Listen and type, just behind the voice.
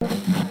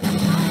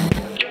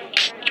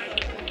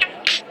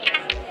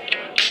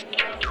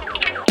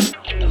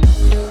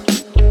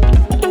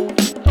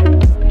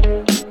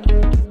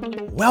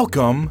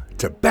Welcome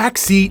to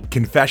Backseat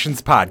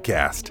Confessions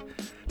Podcast.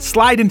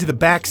 Slide into the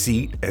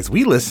backseat as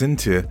we listen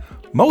to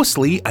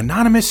mostly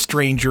anonymous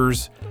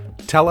strangers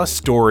tell us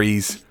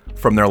stories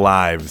from their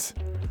lives.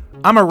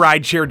 I'm a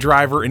rideshare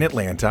driver in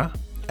Atlanta,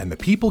 and the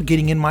people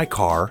getting in my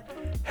car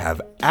have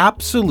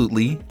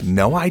absolutely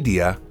no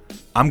idea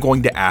I'm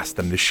going to ask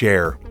them to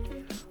share.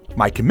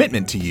 My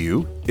commitment to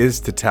you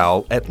is to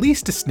tell at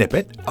least a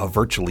snippet of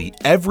virtually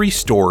every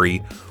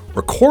story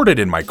recorded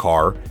in my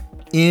car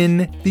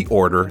in the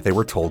order they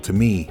were told to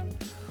me.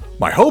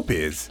 My hope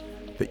is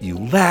that you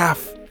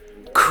laugh,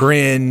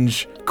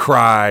 cringe,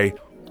 cry,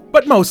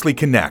 but mostly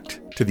connect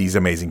to these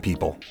amazing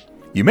people.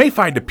 You may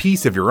find a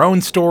piece of your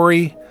own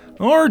story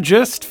or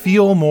just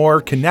feel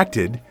more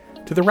connected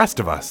to the rest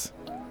of us.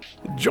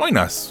 Join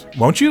us,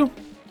 won't you?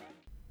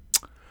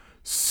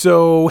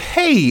 So,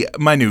 hey,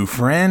 my new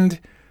friend.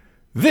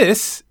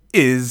 This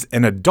is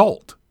an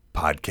adult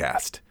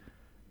podcast.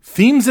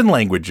 Themes and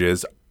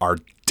languages are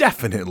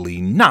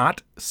definitely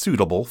not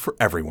suitable for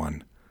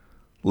everyone.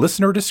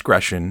 Listener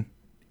discretion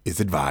is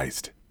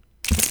advised.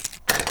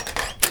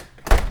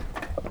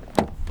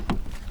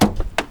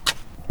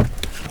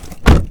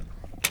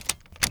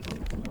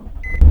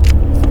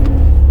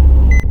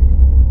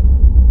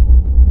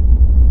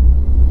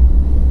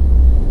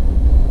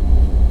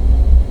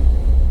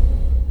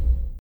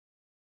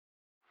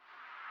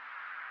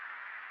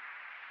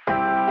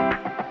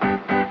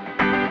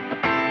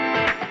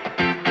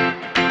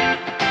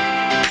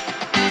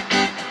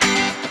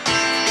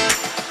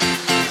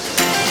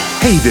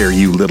 Hey there,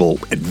 you little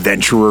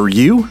adventurer,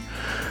 you.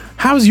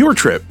 How's your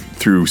trip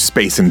through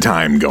space and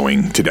time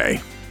going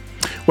today?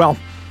 Well,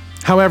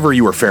 however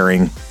you are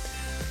faring,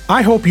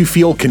 I hope you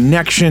feel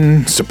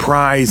connection,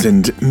 surprise,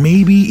 and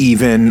maybe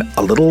even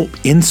a little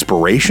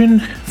inspiration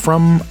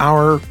from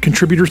our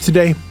contributors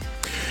today.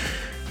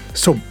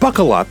 So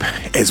buckle up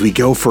as we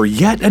go for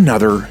yet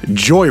another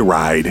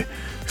joyride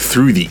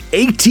through the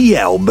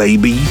ATL,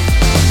 baby.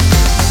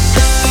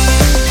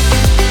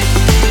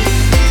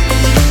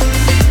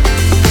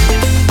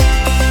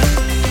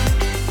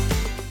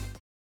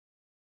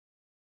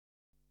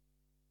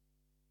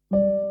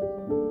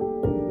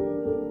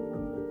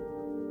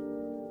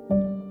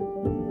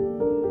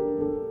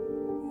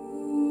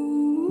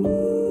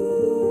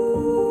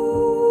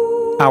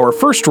 Our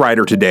first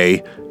writer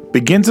today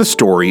begins a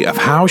story of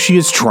how she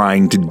is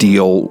trying to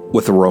deal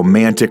with a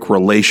romantic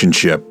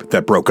relationship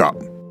that broke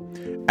up.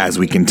 As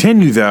we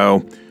continue,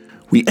 though,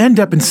 we end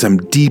up in some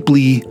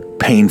deeply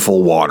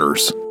painful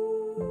waters.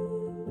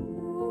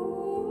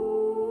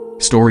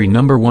 Story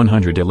number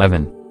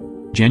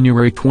 111.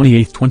 January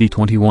 28,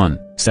 2021,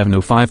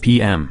 7:05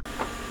 p.m.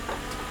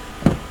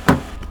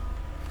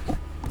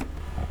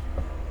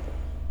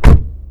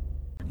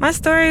 My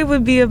story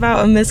would be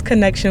about a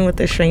misconnection with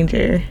a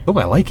stranger. Oh,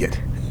 I like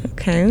it.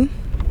 Okay.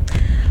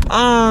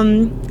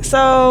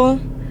 So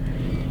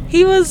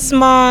he was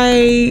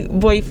my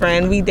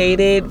boyfriend. We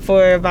dated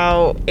for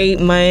about 8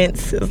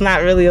 months. It was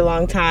not really a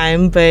long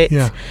time, but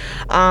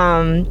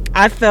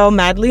I fell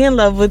madly in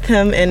love with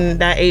him in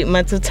that 8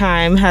 months of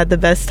time. Had the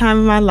best time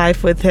of my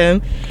life with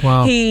him.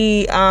 Wow.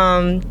 He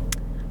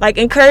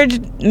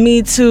encouraged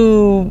me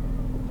to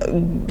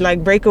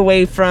break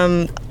away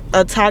from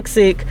a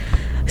toxic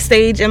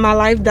stage in my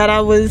life that I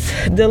was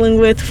dealing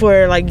with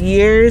for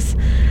years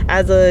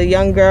as a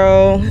young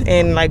girl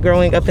and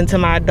growing up into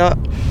my adult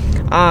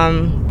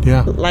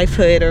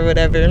lifehood or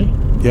whatever.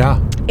 Yeah.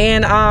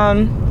 And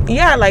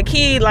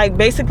he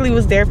basically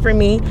was there for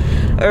me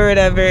or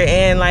whatever,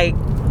 and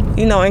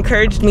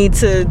encouraged me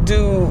to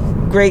do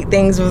great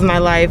things with my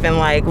life, and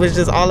was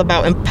just all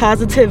about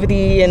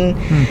positivity, and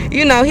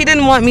he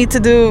didn't want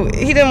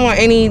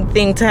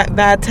anything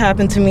bad to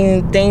happen to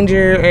me,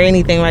 danger or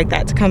anything like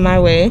that to come my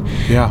way.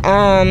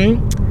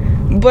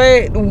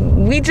 But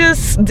we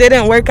just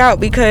didn't work out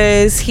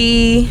because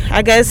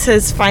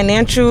his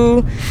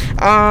financial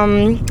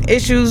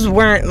issues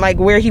weren't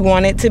where he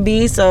wanted to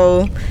be,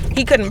 so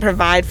he couldn't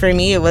provide for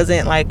me. It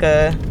wasn't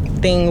a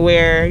thing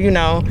where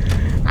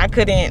I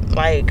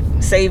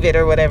couldn't save it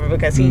or whatever,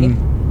 because he's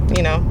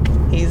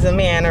a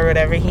man or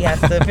whatever. He has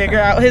to figure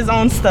out his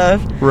own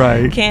stuff.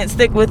 Right. Can't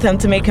stick with him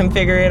to make him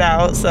figure it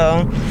out.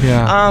 So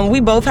we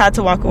both had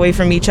to walk away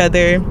from each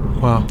other.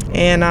 Wow.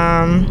 And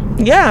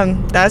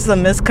that's a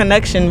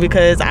misconnection,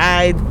 because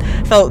I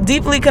felt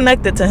deeply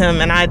connected to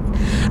him, and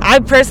I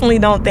personally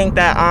don't think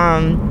that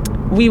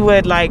we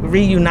would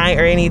reunite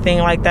or anything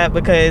like that,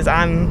 because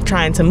I'm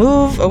trying to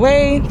move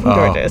away from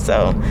Georgia.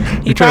 So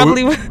he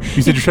probably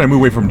You said you're trying to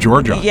move away from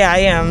Georgia. Yeah, I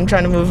am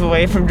trying to move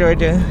away from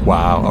Georgia.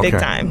 Wow. Okay. Big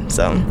time.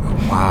 So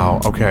wow.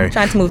 Okay.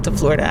 Trying to move to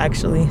Florida,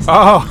 actually. So,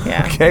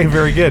 yeah. Okay.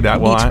 Very good. Beach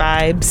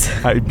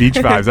vibes. Beach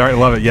vibes. All right.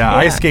 Love it. Yeah.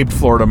 I escaped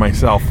Florida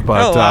myself,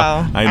 but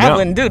wow. I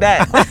wouldn't do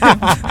that.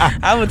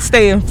 I would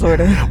stay in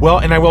Florida. Well,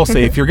 and I will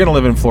say, if you're going to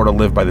live in Florida,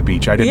 live by the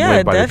beach. I didn't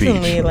live by the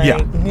beach.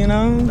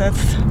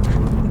 That's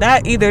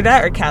that, either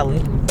that or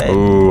Cali. But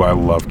oh, I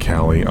love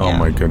Cali. Oh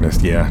my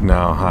goodness. Yeah.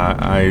 No,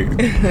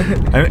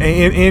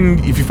 and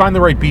if you find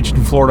the right beach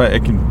in Florida,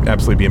 it can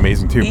absolutely be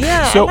amazing too.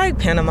 Yeah, so, I like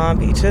Panama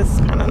Beach. It's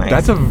kind of nice.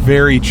 That's a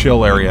very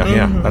chill area.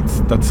 Yeah,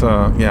 that's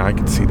yeah, I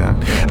can see that.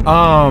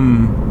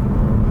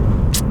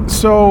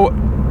 So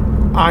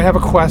I have a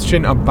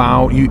question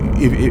about you,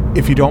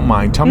 if you don't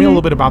mind. Tell me a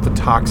little bit about the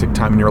toxic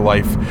time in your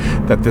life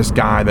that this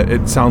guy that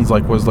it sounds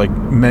like was like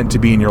meant to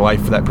be in your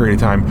life for that period of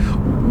time.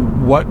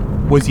 What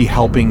was he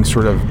helping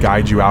sort of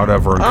guide you out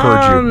of or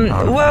encourage you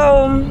out of?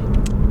 Well,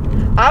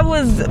 I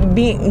was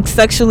being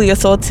sexually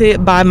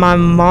assaulted by my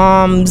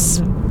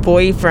mom's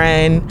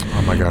boyfriend.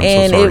 Oh my God, I'm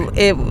and so sorry.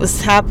 it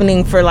was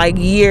happening for like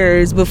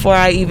years before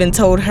I even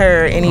told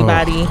her,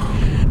 anybody.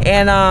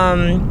 And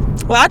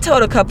well, I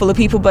told a couple of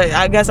people, but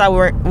I guess I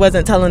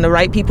wasn't telling the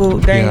right people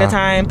during the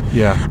time.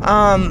 Yeah.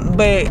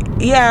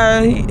 But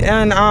yeah,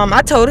 and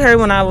I told her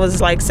when I was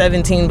like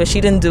 17, but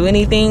she didn't do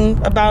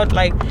anything about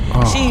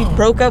she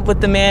broke up with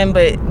the man,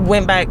 but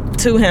went back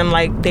to him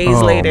like days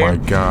later. Oh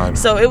my God.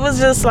 So it was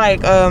just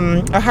like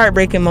a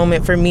heartbreaking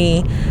moment for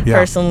me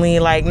personally,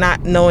 like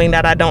not knowing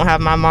that I don't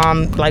have my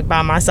mom like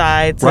by my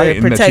side to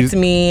protect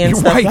me and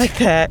stuff like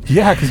that.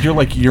 Yeah, because you're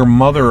like your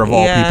mother of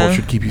all people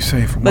should keep you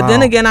safe. But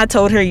then again, I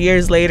told her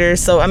years later,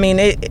 so I mean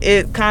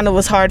it kind of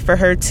was hard for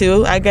her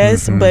too, I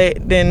guess.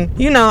 But then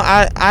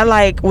I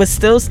like was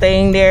still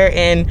staying there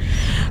and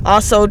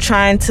also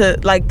trying to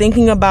like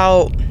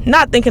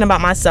not thinking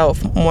about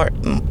myself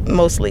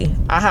mostly.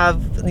 I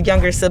have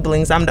younger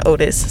siblings. I'm the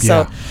oldest,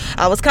 so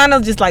I was kind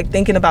of just like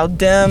thinking about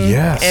them.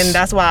 And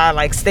that's why I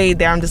like stayed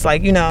there. I'm just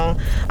like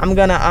I'm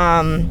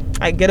gonna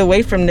like get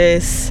away from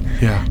this.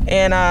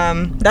 And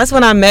that's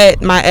when I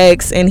met my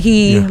ex, and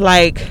he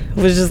like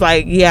was just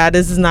like,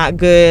 this is not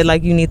good,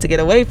 like you need to get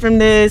away from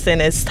this,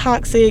 and it's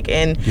toxic,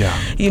 and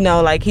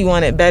like he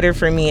wanted better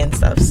for me and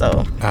stuff.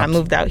 So I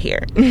moved out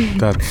here.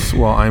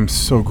 I'm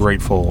so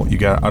grateful you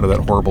got out of that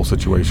horrible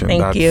situation.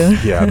 Thank you.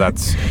 Yeah,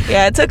 that's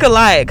it took a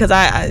lot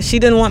because she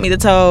didn't want me to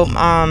tell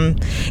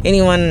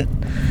anyone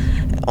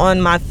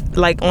on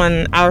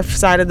our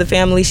side of the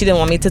family. She didn't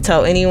want me to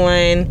tell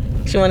anyone.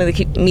 She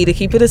wanted me to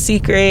keep it a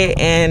secret,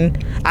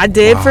 and I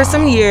did for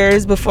some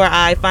years before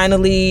I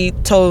finally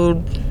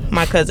told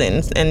my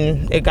cousins,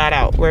 and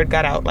word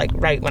got out like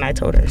right when I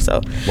told her.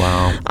 So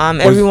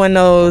everyone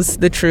knows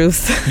the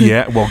truth.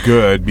 Well,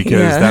 good,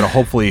 because that'll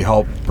hopefully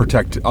help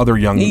protect other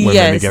young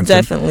women against it.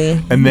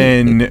 Definitely. And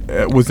then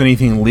was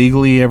anything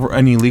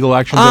any legal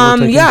actions ever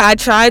taken? I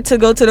tried to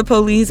go to the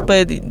police,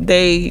 but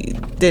they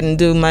didn't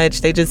do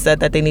much. They just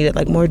said that they needed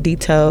like more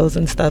details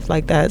and stuff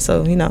like that.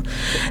 So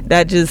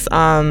that just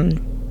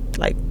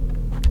like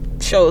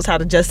shows how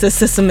the justice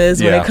system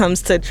is when it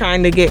comes to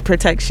trying to get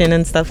protection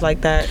and stuff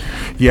like that.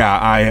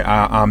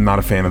 I'm not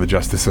a fan of the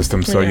justice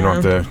system, so you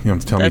don't have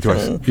to tell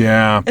Definitely. me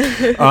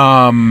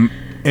twice.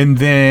 And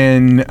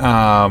then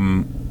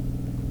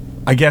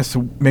I guess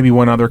maybe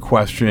one other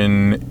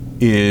question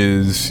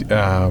is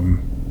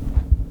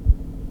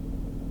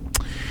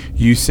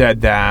you said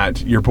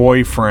that your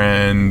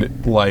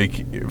boyfriend,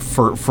 like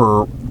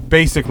for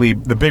basically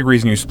the big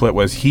reason you split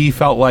was he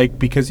felt like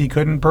because he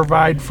couldn't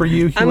provide for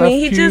you,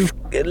 he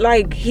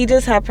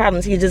just had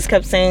problems. He just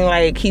kept saying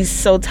like he's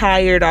so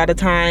tired all the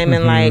time,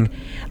 and like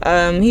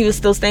he was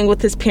still staying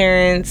with his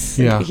parents.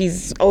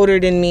 He's older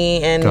than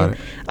me,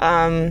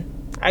 and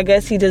I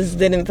guess he just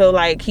didn't feel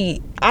like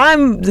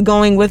I'm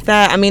going with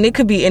that. I mean, it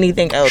could be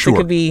anything else. Sure. It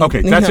could be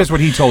that's just what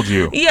he told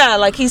you.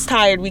 Like he's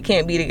tired, we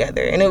can't be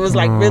together, and it was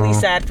like really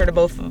sad for the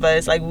both of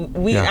us. Like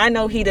I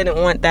know he didn't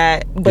want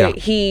that, but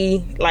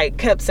he like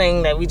kept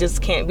saying that we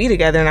just can't be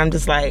together, and I'm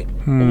just like,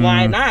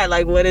 why not?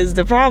 Like, what is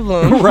the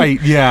problem?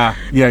 Right. Yeah.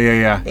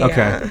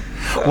 Okay.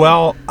 So.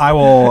 Well, I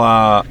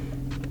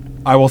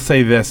will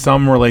say this: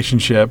 some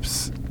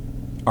relationships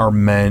are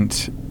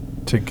meant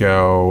to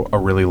go a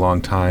really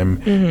long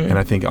time, and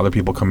I think other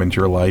people come into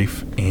your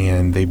life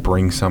and they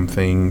bring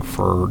something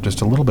for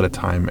just a little bit of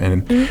time,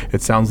 and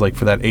it sounds like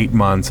for that 8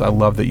 months, I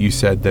love that you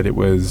said that it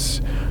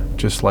was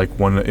just like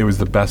it was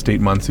the best 8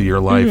 months of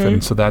your life,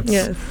 and so that's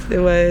yes, it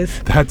was.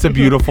 That's a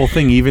beautiful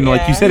thing. Even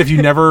like you said, if you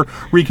never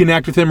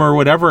reconnect with him or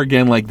whatever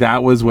again, like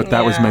that was what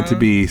that was meant to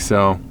be.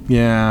 So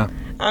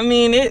I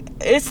mean,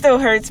 it still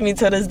hurts me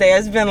to this day.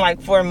 It's been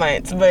like 4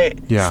 months, but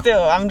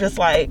still, I'm just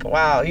like,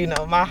 wow,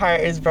 my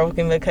heart is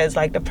broken because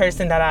like the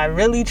person that I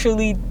really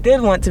truly did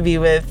want to be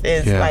with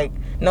is like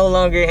no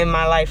longer in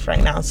my life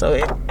right now. So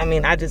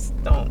I just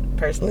don't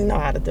personally know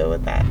how to deal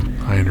with that.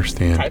 I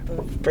understand. Type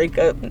of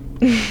breakup.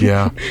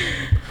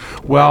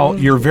 Well,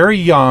 you're very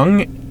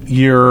young.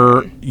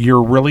 You're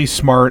really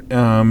smart.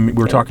 We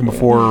were talking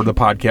before the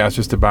podcast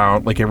just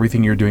about like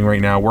everything you're doing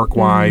right now, work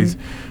wise.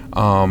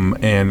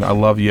 And I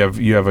love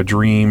you have a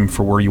dream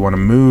for where you want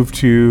to move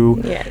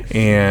to. Yes.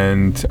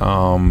 And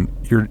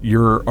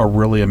you're a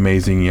really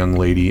amazing young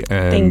lady.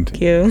 And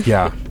thank you.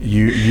 Yeah,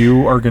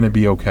 you are going to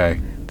be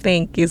okay.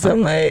 Thank you so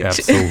much.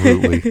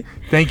 Absolutely.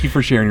 Thank you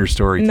for sharing your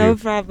story, No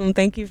problem.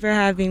 Thank you for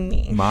having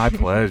me. My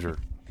pleasure.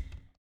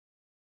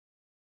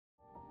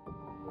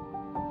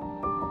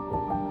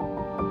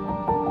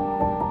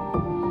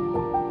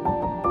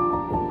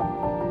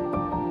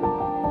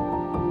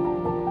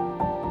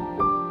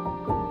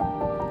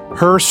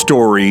 Her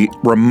story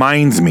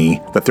reminds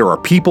me that there are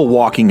people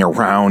walking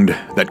around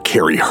that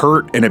carry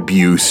hurt and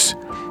abuse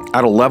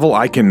at a level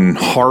I can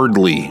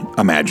hardly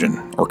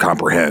imagine or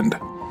comprehend.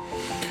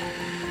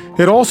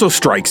 It also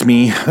strikes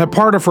me that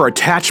part of her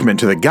attachment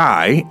to the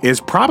guy is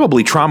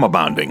probably trauma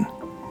bonding.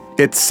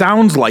 It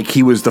sounds like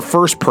he was the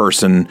first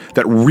person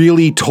that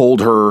really told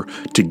her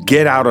to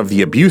get out of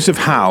the abusive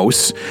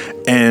house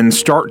and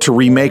start to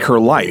remake her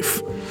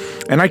life.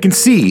 And I can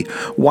see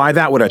why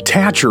that would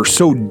attach her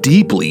so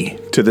deeply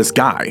to this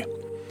guy.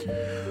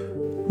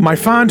 My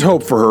fond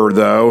hope for her,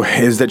 though,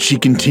 is that she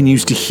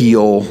continues to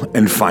heal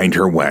and find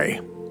her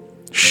way.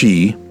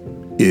 She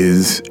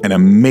is an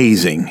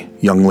amazing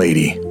young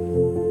lady.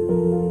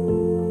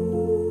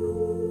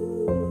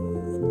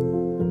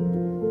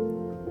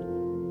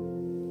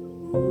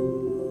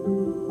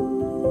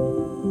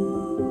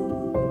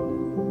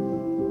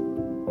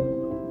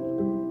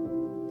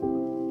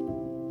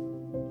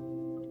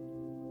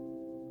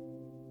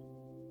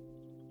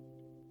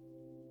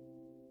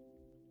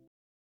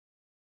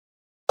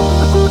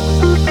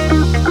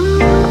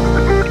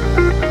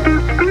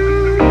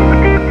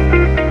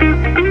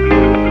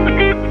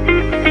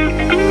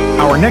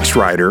 Our next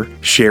writer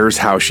shares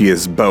how she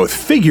is both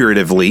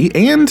figuratively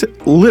and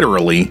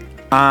literally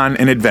on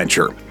an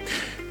adventure.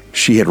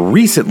 She had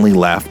recently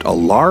left a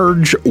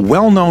large,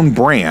 well-known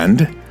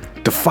brand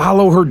to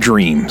follow her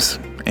dreams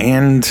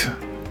and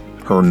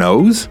her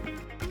nose.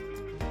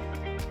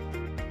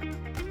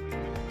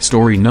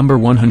 Story number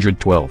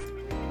 112.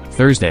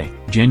 Thursday,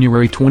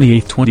 January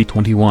 28,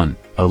 2021,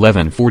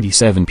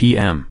 11:47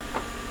 p.m.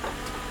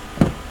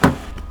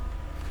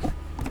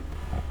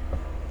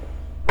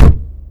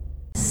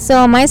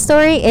 So my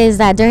story is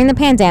that during the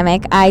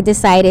pandemic, I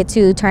decided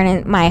to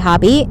turn my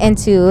hobby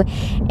into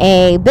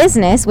a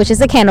business, which is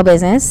a candle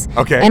business.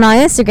 Okay. And on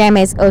Instagram,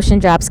 it's Ocean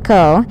Drops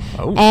Co.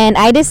 Oh. And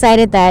I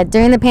decided that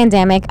during the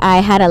pandemic,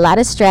 I had a lot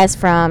of stress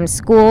from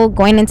school,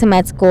 going into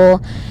med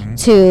school,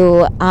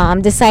 to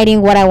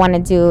deciding what I want to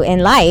do in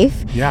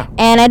life. Yeah.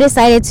 And I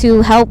decided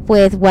to help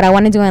with what I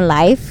want to do in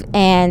life.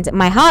 And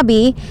my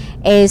hobby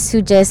is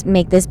to just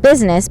make this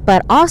business,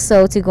 but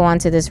also to go on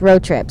to this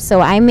road trip. So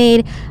I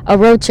made a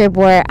road trip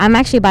where I'm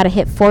actually about to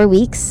hit 4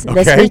 weeks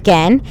this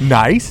weekend.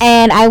 Nice.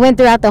 And I went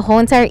throughout the whole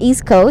entire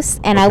East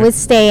Coast, and I would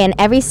stay in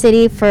every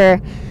city for,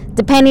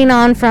 depending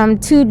on from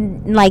 2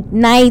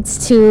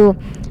 nights to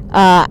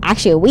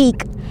actually a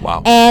week.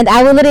 Wow. And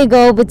I would literally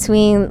go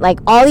between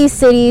all these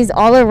cities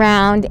all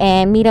around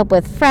and meet up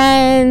with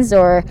friends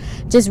or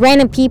just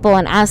random people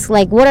and ask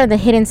what are the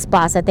hidden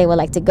spots that they would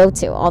like to go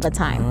to all the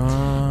time.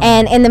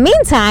 And in the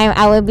meantime,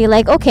 I would be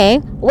like, okay,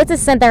 what's a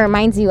scent that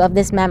reminds you of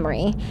this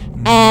memory?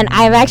 And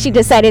I've actually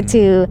decided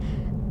to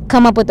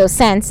come up with those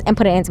scents and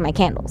put it into my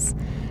candles.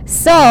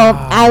 So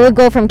I would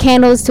go from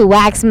candles to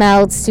wax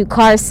melts to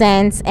car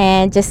scents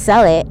and just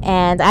sell it.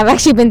 And I've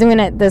actually been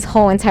doing it this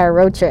whole entire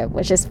road trip,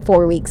 which is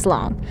 4 weeks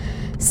long.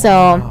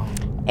 So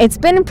it's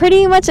been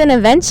pretty much an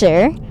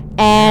adventure,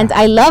 and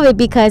I love it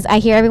because I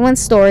hear everyone's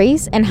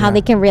stories and how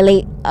they can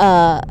relate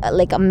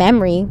a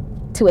memory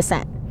to a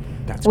scent,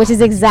 which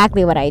is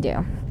exactly what I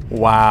do.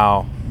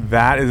 Wow,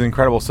 that is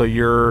incredible. So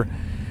you're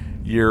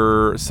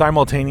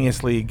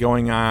simultaneously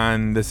going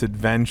on this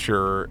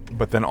adventure,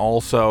 but then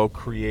also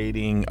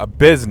creating a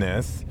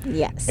business.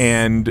 Yes.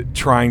 And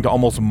trying to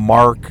almost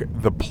mark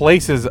the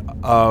places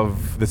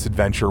of this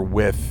adventure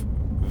with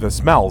the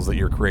smells that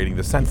you're creating,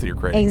 the scents that you're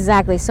creating.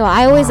 Exactly. So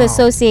I always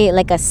associate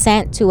a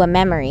scent to a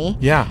memory.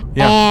 Yeah.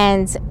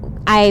 And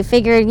I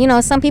figured,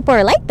 some people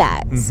are like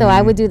that. Mm-hmm. So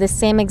I would do the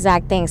same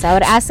exact thing. So I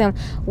would ask them,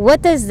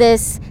 what does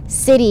this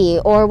city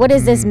or what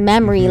does this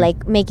memory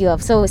make you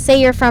of? So say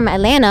you're from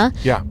Atlanta,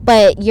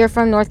 but you're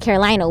from North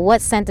Carolina.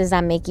 What scent does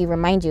that make you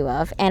remind you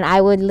of? And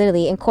I would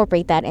literally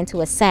incorporate that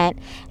into a scent.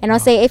 And I'll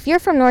say, if you're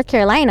from North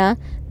Carolina,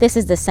 this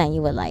is the scent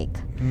you would like.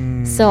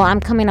 So I'm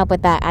coming up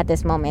with that at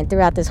this moment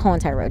throughout this whole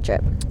entire road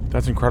trip.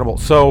 That's incredible.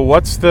 So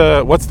what's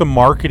the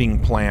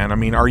marketing plan? I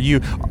mean, are you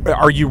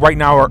right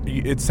now?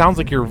 It sounds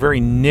like you're very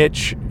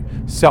niche,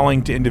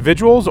 selling to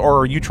individuals, or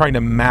are you trying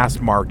to mass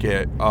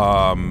market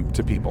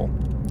to people?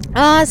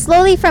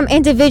 Slowly from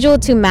individual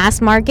to mass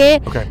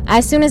market. Okay.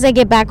 As soon as I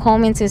get back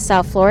home into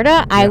South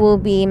Florida, I will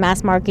be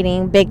mass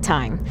marketing big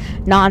time,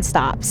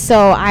 nonstop.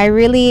 So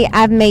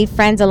I've made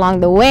friends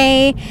along the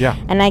way. Yeah.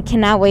 And I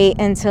cannot wait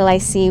until I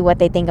see what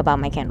they think about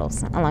my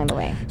candles along the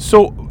way.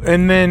 So,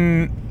 and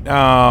then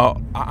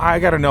I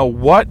got to know,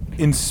 what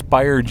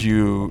inspired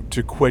you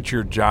to quit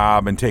your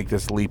job and take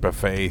this leap of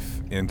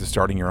faith into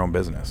starting your own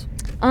business?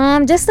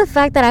 Just the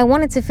fact that I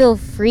wanted to feel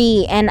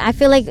free, and I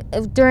feel like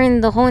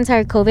during the whole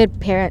entire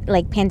COVID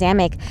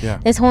pandemic,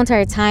 this whole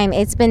entire time,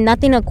 it's been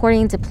nothing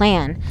according to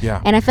plan.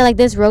 Yeah. And I feel like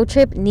this road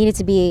trip needed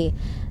to be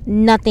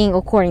nothing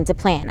according to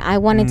plan. I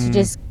wanted to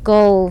just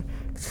go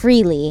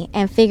freely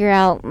and figure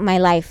out my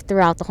life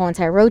throughout the whole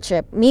entire road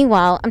trip.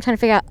 Meanwhile, I'm trying to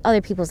figure out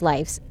other people's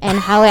lives and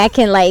how I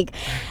can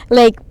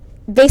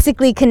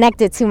basically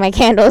connected to my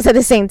candles at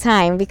the same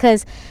time,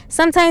 because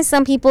sometimes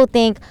some people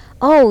think,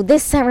 oh,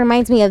 this scent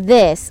reminds me of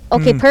this.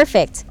 Okay,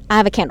 perfect. I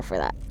have a candle for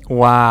that.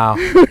 Wow.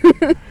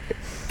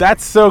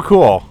 That's so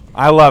cool.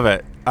 I love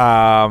it.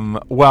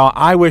 Well,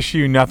 I wish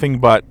you nothing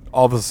but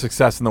all the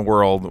success in the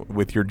world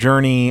with your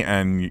journey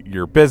and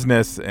your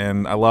business.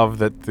 And I love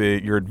that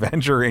your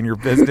adventure and your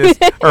business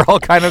are all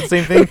kind of the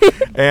same thing.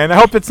 And I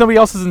hope that somebody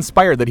else is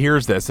inspired that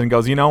hears this and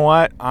goes, you know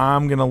what?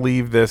 I'm going to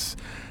leave this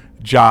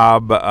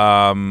job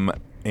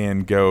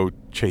and go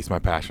chase my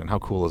passion. How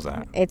cool is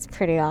that? It's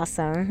pretty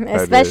awesome,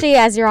 especially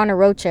as you're on a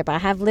road trip. I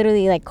have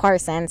literally like car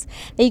scents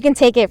that you can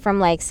take it from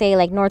like say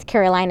like North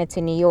Carolina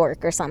to New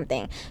York or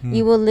something.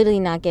 You will literally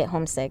not get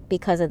homesick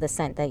because of the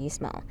scent that you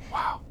smell.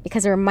 Wow.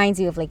 Because it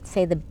reminds you of like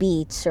say the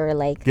beach or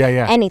like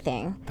Yeah.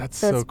 anything. That's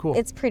so cool.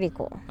 It's pretty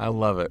cool. I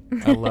love it.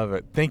 I love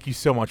it. Thank you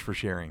so much for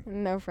sharing.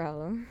 No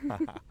problem.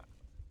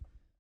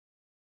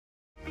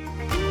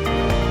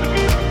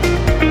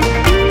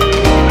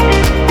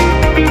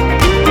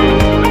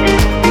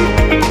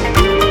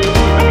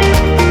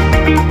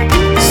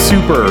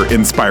 Super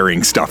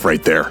inspiring stuff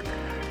right there.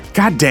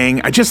 God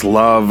dang, I just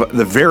love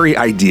the very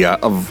idea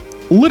of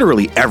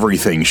literally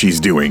everything she's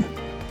doing.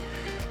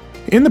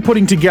 In the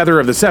putting together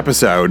of this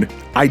episode,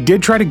 I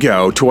did try to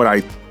go to what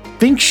I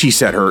think she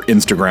said her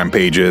Instagram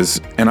page is,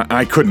 and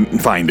I couldn't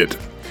find it.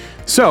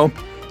 So,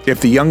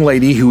 if the young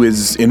lady who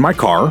is in my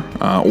car,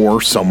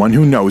 or someone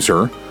who knows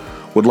her,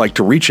 would like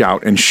to reach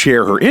out and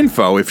share her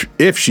info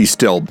if she's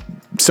still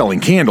selling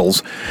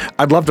candles,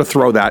 I'd love to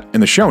throw that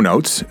in the show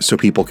notes so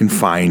people can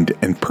find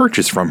and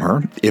purchase from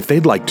her if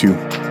they'd like to.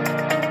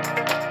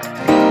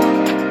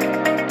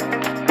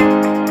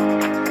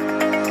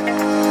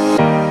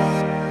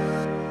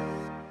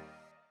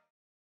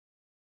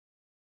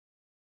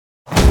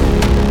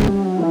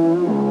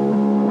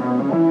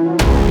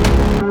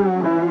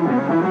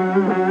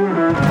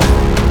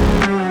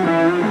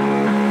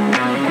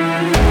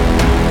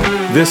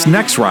 This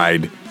next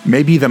ride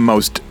may be the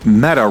most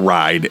meta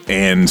ride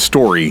and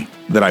story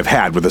that I've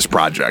had with this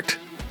project.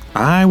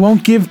 I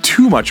won't give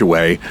too much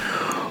away,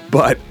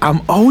 but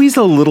I'm always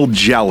a little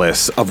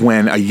jealous of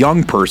when a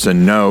young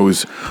person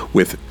knows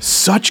with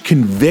such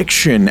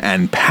conviction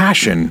and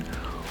passion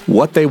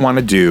what they want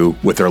to do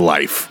with their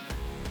life.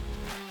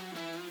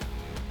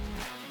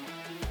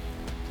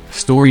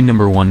 Story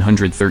number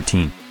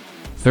 113.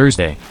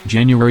 Thursday,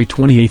 January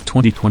 28,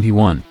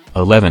 2021,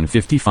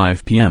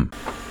 11:55 p.m.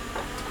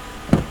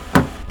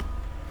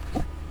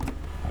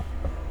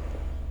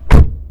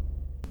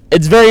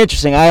 It's very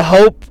interesting. I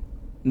hope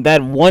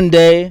that one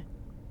day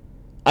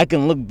I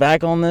can look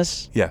back on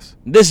this. Yes.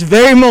 This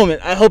very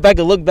moment, I hope I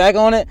can look back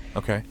on it.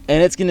 Okay.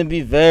 And it's going to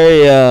be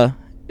very,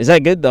 is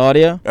that good, the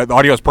audio? The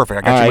audio is perfect.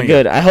 I got All you. right,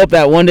 good. I hope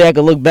that one day I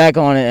can look back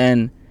on it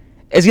and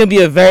it's going to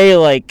be a very,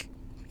 like,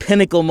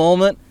 pinnacle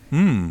moment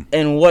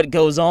in what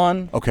goes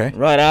on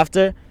right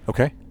after.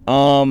 Okay.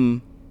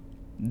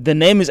 The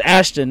name is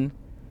Ashton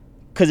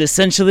because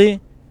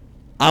essentially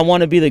I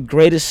want to be the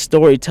greatest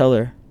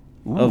storyteller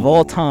of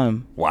all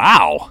time.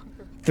 Wow.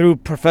 Through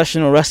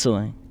professional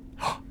wrestling.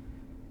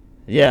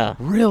 Yeah.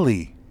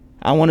 Really?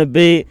 I want to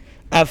be,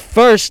 at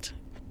first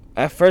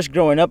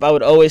growing up, I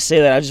would always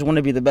say that I just want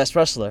to be the best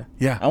wrestler.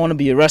 Yeah. I want to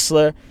be a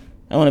wrestler.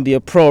 I want to be a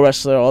pro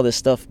wrestler, all this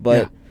stuff.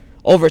 But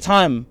over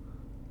time,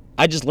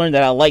 I just learned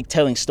that I like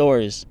telling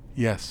stories.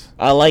 Yes.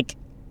 I like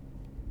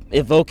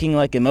evoking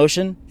like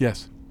emotion.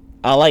 Yes.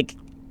 I like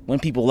when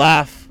people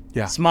laugh,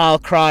 Yeah. smile,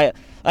 cry.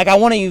 Like I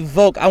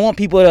want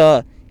people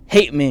to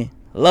hate me,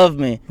 love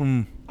me.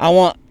 I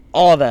want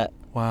all that.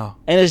 Wow.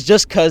 And it's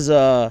just because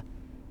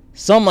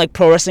some like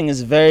pro wrestling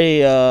is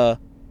very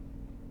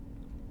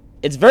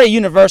it's very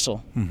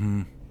universal.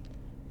 Mm-hmm.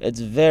 It's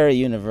very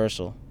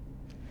universal.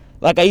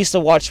 Like I used to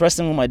watch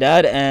wrestling with my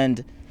dad,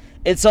 and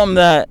it's something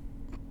that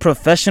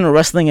professional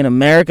wrestling in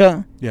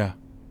America, Yeah.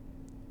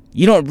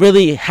 you don't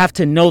really have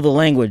to know the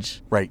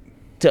language Right.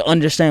 to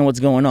understand what's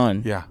going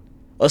on. Yeah.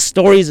 A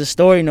story is a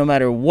story no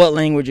matter what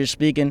language you're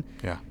speaking.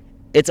 Yeah.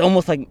 It's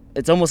almost like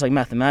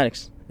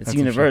mathematics. It's That's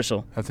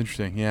universal. That's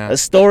interesting. Yeah. A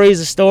story is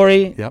a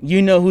story. Yep.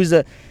 You know who's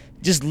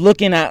just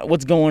looking at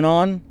what's going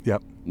on.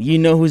 Yep. You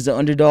know who's the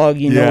underdog.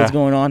 You know Yeah. what's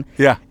going on.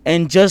 Yeah.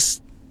 And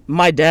just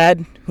my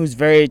dad, who's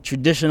very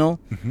traditional,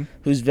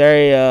 who's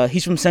very,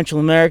 he's from Central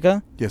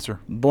America, Yes, sir.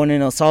 born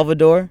in El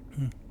Salvador.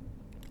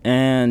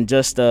 And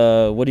just,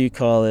 what do you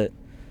call it?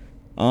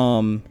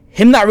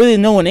 Him not really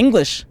knowing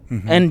English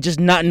and just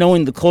not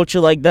knowing the culture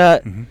like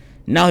that.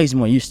 Now he's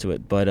more used to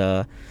it.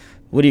 But,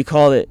 what do you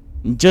call it?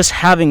 Just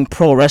having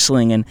pro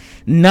wrestling and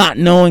not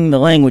knowing the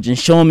language and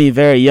showing me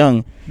very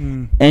young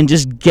and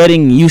just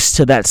getting used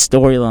to that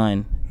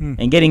storyline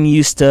and getting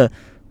used to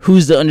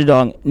who's the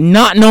underdog,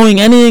 not knowing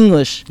any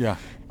English Yeah.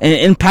 and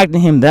impacting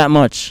him that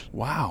much.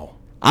 Wow.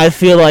 I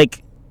feel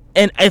like,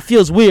 and it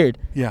feels weird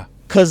Yeah.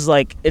 because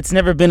like it's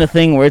never been a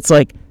thing where it's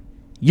like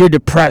you're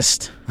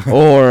depressed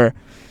or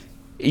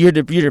you're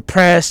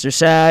depressed or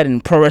sad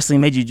and pro wrestling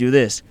made you do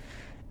this.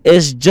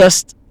 It's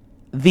just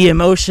the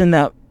emotion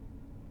that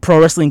pro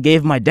wrestling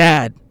gave my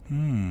dad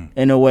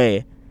in a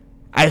way.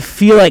 I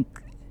feel like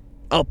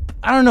I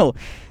don't know.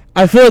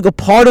 I feel like a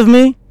part of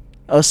me,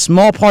 a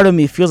small part of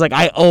me feels like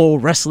I owe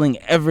wrestling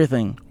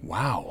everything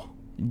Wow.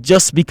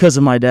 just because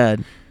of my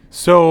dad.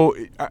 So,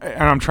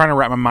 and I'm trying to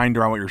wrap my mind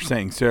around what you're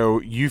saying.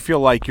 So, you feel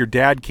like your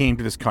dad came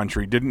to this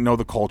country, didn't know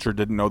the culture,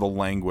 didn't know the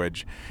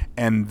language,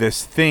 and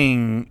this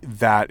thing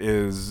that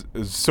is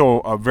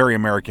so very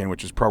American,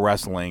 which is pro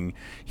wrestling,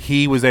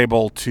 he was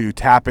able to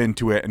tap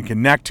into it and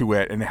connect to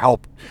it and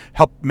help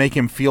make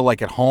him feel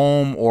like at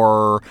home,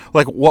 or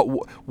like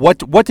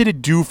what did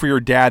it do for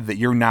your dad that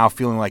you're now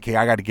feeling like, hey,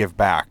 I got to give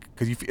back?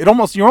 Because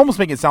you're almost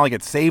making it sound like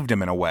it saved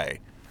him in a way.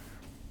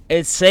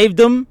 It saved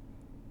him.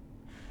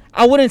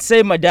 I wouldn't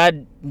say my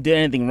dad did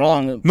anything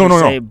wrong.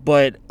 No.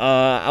 But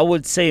I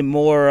would say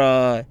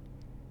more.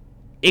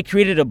 It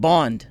created a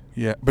bond.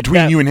 Yeah,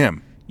 between you and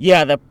him.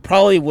 Yeah, that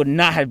probably would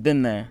not have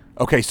been there.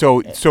 Okay,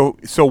 so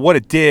what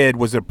it did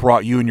was it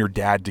brought you and your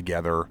dad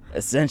together.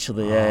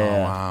 Essentially, Oh,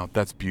 yeah. wow,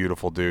 that's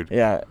beautiful, dude.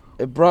 Yeah,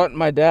 it brought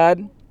my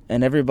dad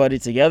and everybody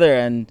together,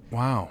 and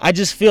Wow. I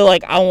just feel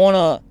like I want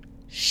to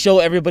show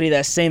everybody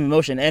that same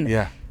emotion. And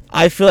Yeah.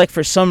 I feel like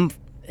it's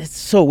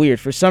so weird.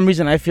 For some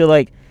reason, I feel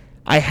like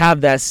I have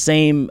that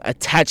same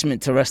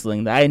attachment to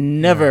wrestling that I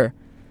never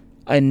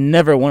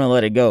want to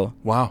let it go.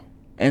 Wow.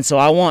 And so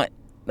I want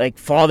like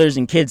fathers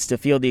and kids to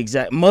feel the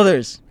exact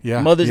mothers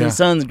and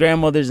sons,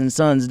 grandmothers and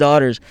sons,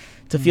 daughters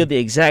to feel the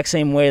exact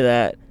same way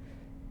that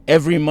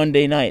every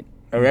Monday night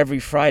or every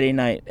Friday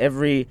night,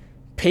 every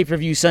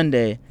pay-per-view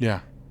Sunday,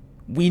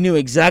 we knew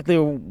exactly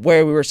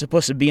where we were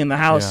supposed to be in the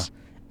house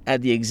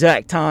at the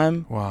exact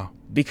time. Wow.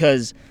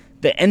 Because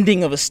the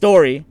ending of a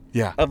story,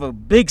 of a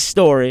big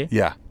story,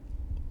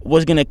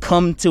 was going to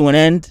come to an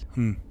end,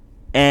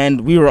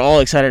 and we were all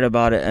excited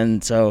about it.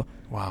 And so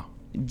wow,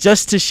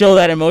 just to show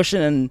that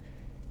emotion and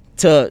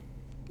to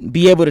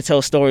be able to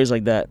tell stories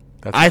like that,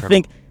 I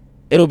think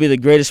it'll be the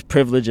greatest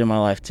privilege in my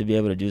life to be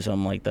able to do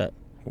something like that.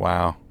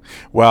 Wow.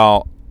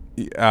 Well,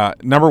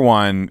 number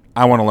one,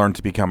 I want to learn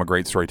to become a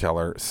great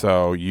storyteller,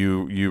 so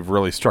you've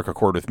really struck a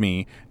chord with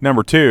me.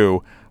 Number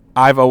two,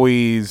 I've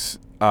always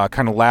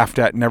kind of laughed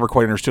at, never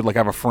quite understood, like I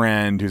have a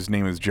friend whose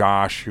name is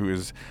Josh, who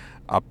is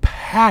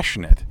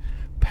passionate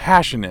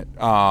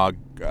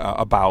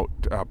about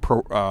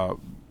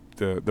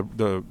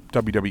the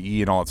WWE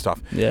and all that stuff.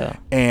 Yeah.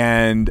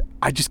 And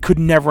I just could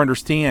never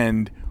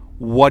understand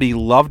what he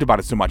loved about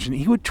it so much. And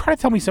he would try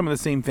to tell me some of the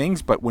same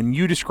things, but when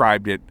you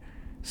described it,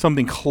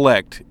 something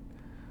clicked.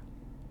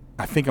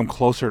 I think I'm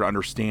closer to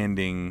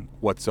understanding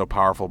what's so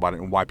powerful about it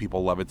and why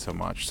people love it so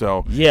much.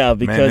 So yeah,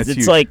 because man,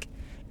 it's like,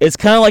 it's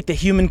kind of like the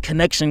human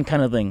connection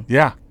kind of thing.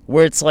 Yeah.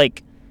 Where it's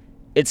like,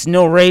 it's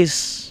no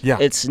race. Yeah.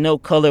 It's no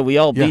color. We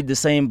all bleed the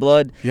same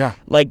blood. Yeah.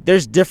 Like,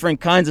 there's different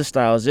kinds of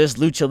styles. There's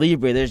lucha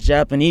libre. There's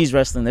Japanese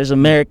wrestling. There's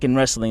American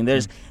wrestling.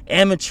 There's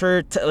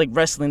amateur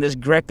wrestling. There's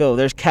Greco.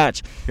 There's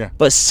catch. Yeah.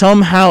 But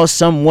somehow,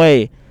 some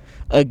way,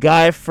 a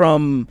guy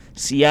from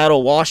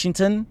Seattle,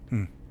 Washington,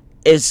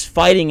 is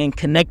fighting and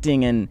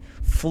connecting and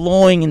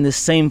flowing in the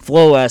same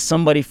flow as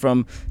somebody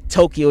from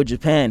Tokyo,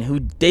 Japan,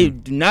 who they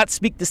do not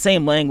speak the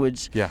same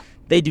language. Yeah.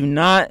 They do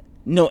not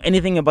know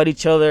anything about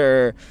each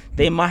other, or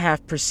they might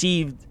have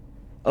perceived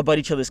about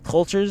each other's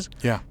cultures.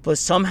 Yeah. But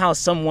somehow,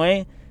 some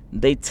way,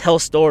 they tell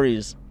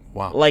stories.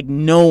 Wow. Like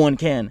no one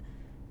can.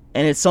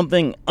 And it's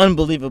something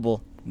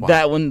unbelievable. Wow.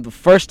 That when the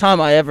first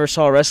time I ever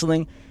saw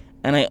wrestling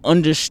and I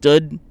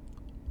understood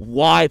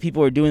why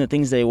people were doing the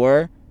things they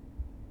were,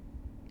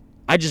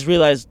 I just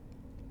realized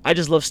I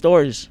just love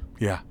stories.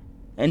 Yeah.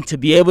 And to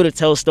be able to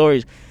tell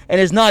stories. And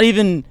it's not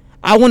even,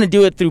 I want to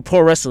do it through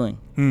pro wrestling,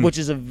 which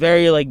is a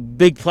very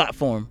big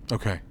platform.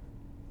 Okay.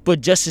 But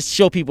just to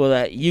show people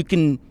that you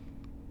can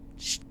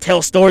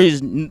tell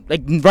stories,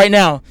 like right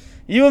now,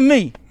 you and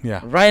me,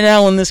 right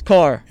now in this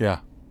car,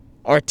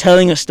 are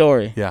telling a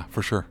story. Yeah,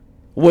 for sure.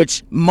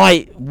 Which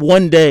might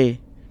one day,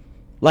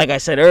 like I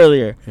said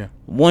earlier,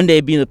 one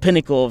day be the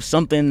pinnacle of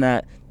something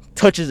that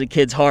touches a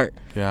kid's heart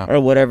or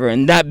whatever,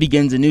 and that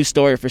begins a new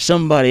story for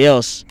somebody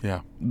else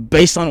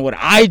based on what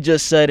I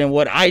just said and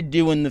what I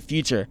do in the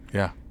future.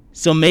 Yeah.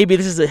 So maybe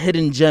this is a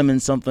hidden gem in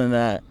something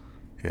that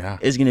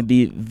is going to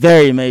be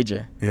very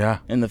major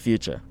in the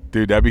future.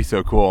 Dude, that'd be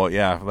so cool.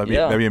 Yeah, that'd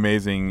be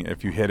amazing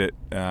if you hit it,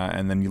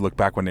 and then you look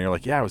back one day, you're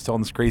like, I was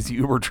telling this crazy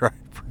Uber driver.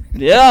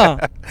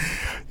 Yeah.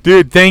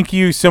 Dude, thank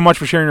you so much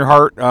for sharing your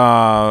heart.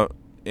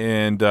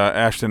 And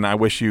Ashton, I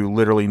wish you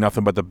literally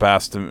nothing but the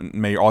best, and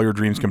may all your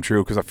dreams come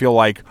true, because I feel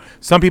like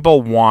some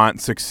people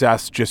want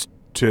success just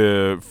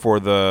for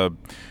the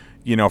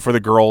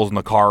girls and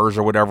the cars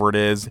or whatever it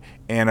is,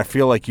 and I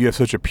feel like you have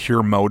such a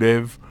pure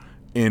motive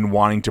in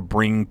wanting to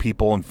bring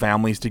people and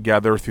families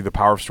together through the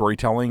power of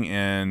storytelling,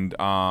 and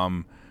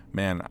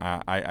man,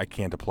 I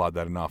can't applaud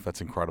that enough. That's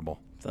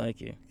incredible.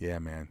 Thank you. Yeah,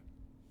 man.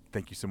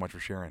 Thank you so much for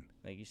sharing.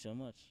 Thank you so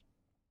much.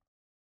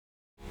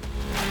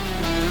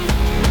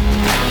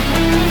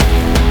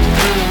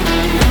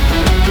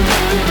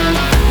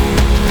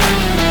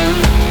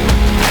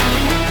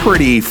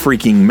 Pretty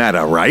freaking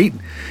meta, right?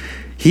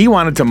 He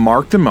wanted to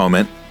mark the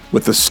moment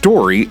with a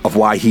story of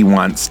why he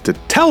wants to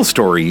tell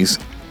stories,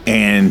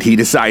 and he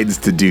decides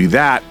to do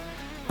that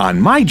on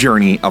my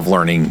journey of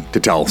learning to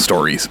tell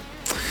stories.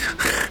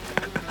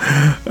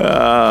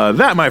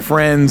 That, my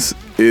friends,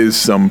 is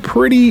some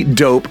pretty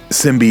dope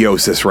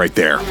symbiosis right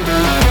there.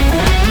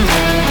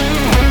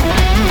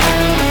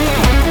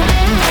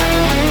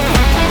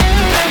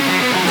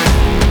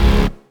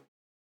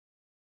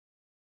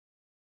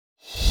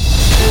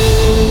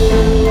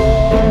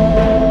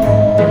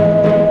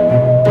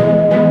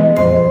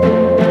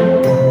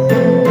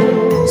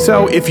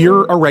 So, if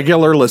you're a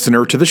regular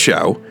listener to the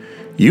show,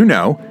 you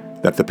know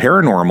that the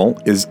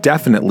paranormal is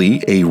definitely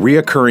a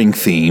reoccurring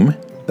theme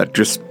that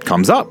just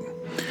comes up.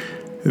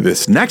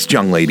 This next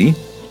young lady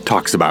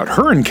talks about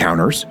her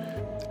encounters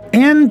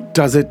and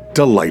does it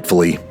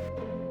delightfully.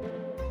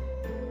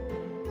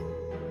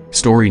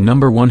 Story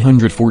number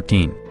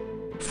 114.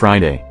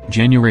 Friday,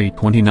 January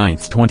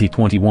 29th,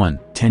 2021,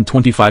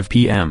 10:25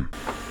 p.m.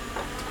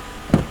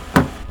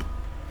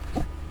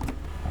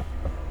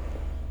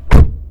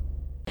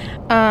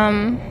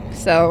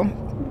 So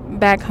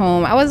back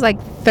home, I was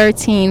like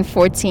 13,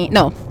 14.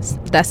 No,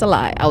 that's a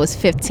lie. I was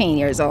 15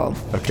 years old.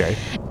 Okay.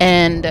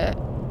 And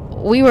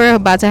we were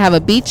about to have a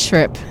beach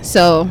trip.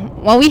 So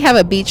when we have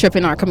a beach trip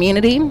in our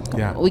community,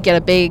 we get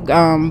a big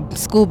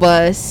school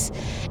bus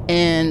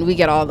and we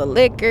get all the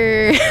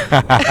liquor,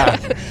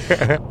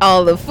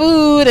 all the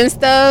food and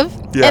stuff.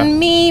 Yeah. And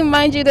me,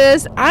 mind you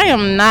this, I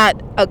am not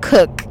a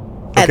cook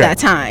at that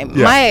time.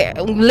 Yeah.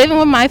 Living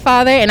with my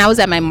father, and I was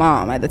at my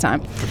mom at the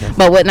time. Okay.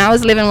 But when I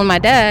was living with my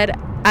dad,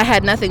 I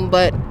had nothing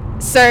but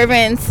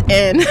servants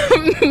and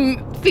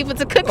people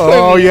to cook for me.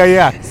 Oh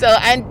yeah. So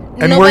and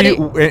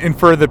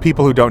for the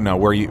people who don't know,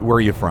 where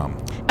are you from?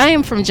 I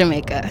am from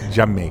Jamaica.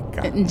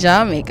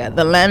 Jamaica,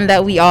 the land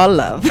that we all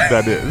love.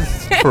 That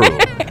is true.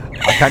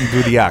 I can't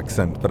do the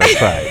accent, but I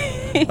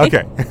tried.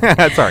 Okay,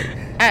 sorry.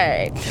 All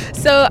right.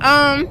 So,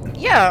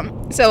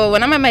 So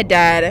when I'm at my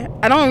dad,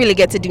 I don't really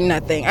get to do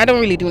nothing. I don't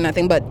really do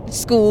nothing but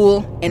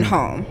school and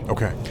home.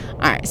 Okay. All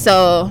right.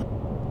 So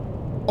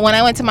when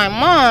I went to my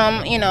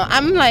mom,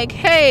 I'm like,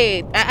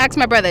 hey, I asked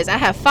my brothers. I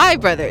have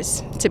 5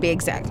 brothers, to be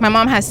exact. My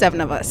mom has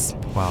 7 of us.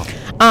 Wow.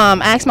 I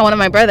asked one of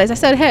my brothers. I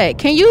said, hey,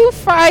 can you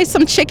fry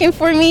some chicken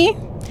for me?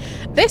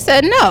 They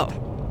said, no.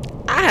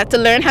 I had to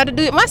learn how to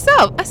do it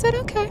myself. I said,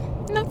 okay,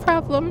 no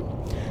problem.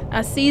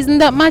 I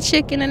seasoned up my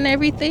chicken and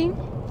everything.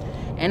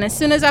 And as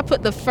soon as I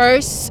put the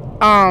first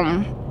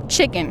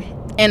chicken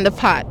in the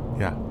pot,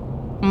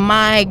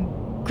 my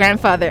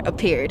grandfather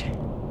appeared.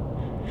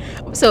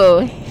 So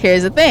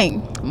here's the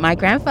thing. My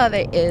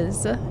grandfather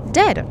is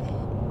dead.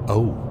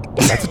 Oh,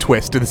 that's a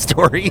twist to the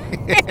story.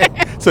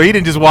 So he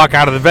didn't just walk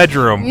out of the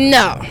bedroom.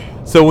 No.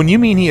 So when you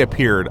mean he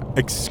appeared,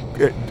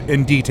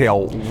 in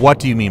detail, what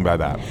do you mean by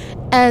that?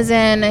 As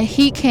in,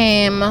 he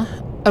came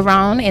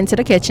around into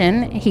the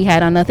kitchen. He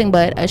had on nothing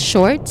but a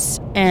shorts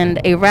and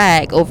a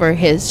rag over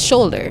his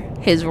shoulder,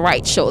 his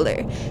right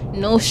shoulder.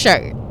 No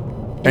shirt.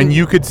 And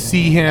you could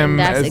see him.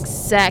 That's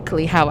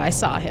exactly how I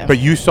saw him. But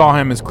you saw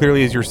him as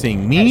clearly as you're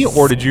seeing me,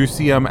 or did you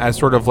see him as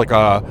sort of like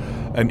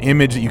an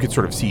image that you could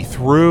sort of see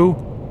through?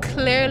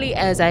 Clearly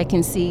as I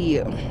can see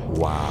you.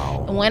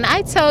 Wow. When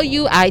I tell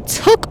you I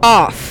took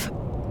off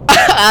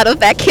out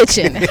of that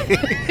kitchen.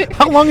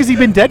 How long has he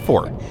been dead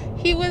for?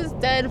 He was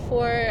dead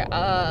for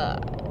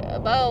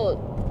about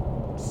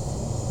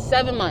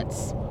 7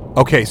 months.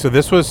 Okay, so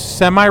this was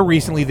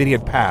semi-recently that he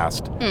had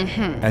passed,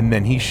 and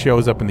then he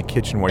shows up in the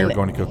kitchen while you're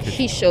going to go kitchen.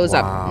 He shows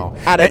up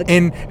out of the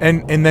kitchen.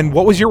 And then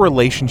what was your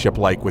relationship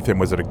like with him?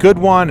 Was it a good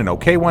one, an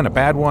okay one, a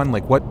bad one?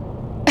 Like what?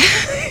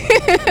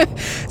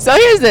 So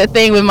here's the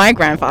thing with my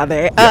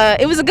grandfather.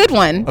 It was a good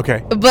one.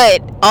 Okay.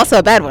 But also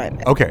a bad one.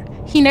 Okay.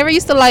 He never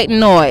used to like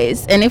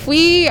noise. And if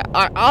we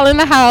are all in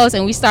the house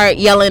and we start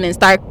yelling and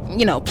start,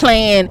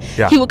 playing,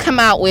 he would come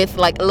out with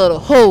like a little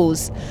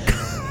hose.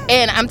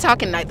 And I'm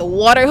talking like the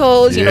water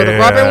hose, the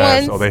rubber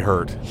ones. Oh, they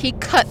hurt. He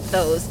cut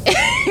those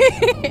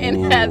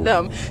and had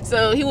them.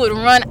 So he would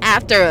run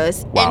after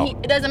us. Wow.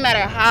 And it doesn't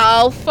matter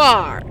how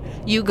far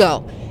you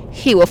go,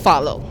 he will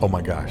follow. Oh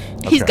my gosh.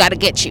 Okay. He's got to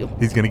get you.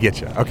 He's going to get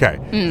you. Okay.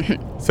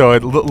 Mm-hmm. So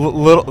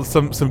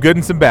some good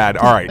and some bad.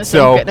 All right.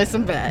 Some good and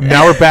some bad.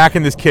 Now we're back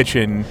in this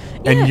kitchen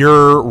and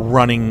you're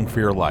running for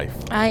your life.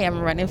 I am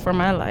running for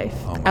my life.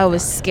 I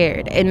was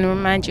scared. And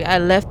remind you, I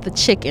left the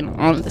chicken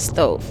on the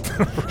stove.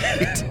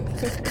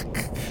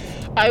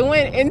 I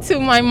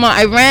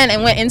ran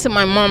and went into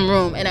my mom's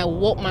room and I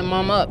woke my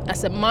mom up. I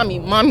said, Mommy,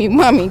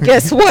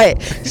 guess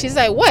what? She's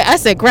like, what? I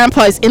said,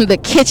 Grandpa is in the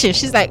kitchen.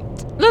 She's like,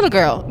 little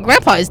girl,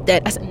 Grandpa is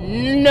dead. I said,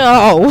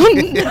 no.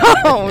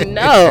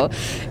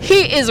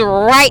 He is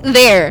right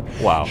there.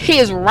 Wow. He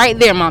is right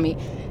there, Mommy.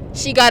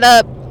 She got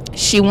up.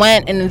 She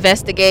went and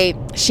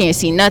investigated. She didn't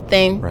see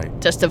nothing. Right.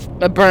 Just a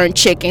burned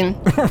chicken.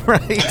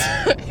 Right.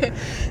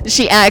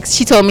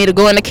 She told me to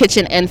go in the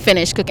kitchen and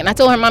finish cooking. I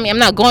told her, Mommy, I'm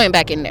not going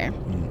back in there.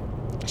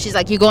 She's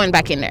like, you're going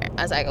back in there.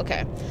 I was like,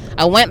 okay.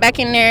 I went back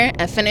in there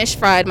and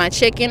fried my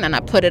chicken and I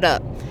put it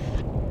up.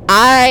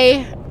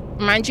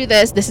 Mind you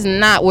this is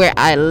not where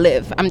I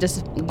live. I'm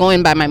just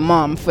going by my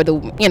mom for the,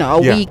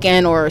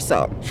 weekend or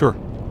so. Sure.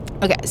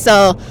 Okay,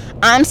 so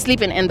I'm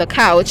sleeping in the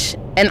couch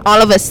and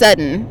all of a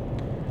sudden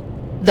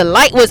the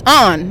light was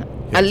on.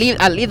 Yes.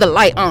 I leave the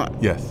light on.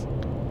 Yes.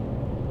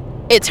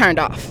 It turned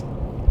off.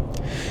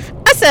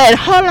 I said,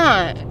 hold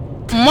on.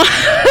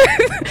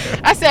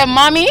 I said,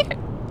 Mommy.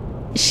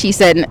 She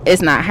said,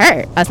 it's not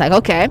her. I was like,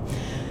 okay.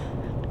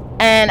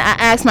 And I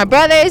asked my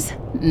brothers.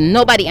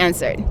 Nobody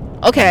answered.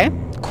 Okay,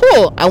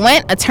 cool.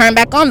 I turned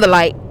back on the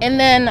light and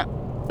then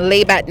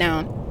lay back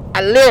down.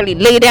 I literally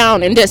lay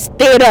down and just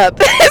stayed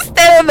up.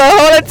 Stayed up the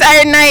whole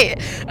entire night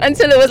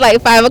until it was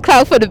like 5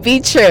 o'clock for the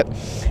beach trip.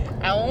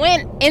 I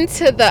went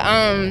into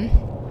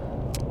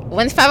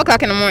when it's 5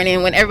 o'clock in the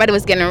morning, when everybody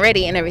was getting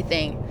ready and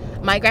everything,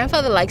 my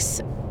grandfather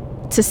likes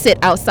to sit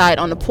outside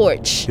on the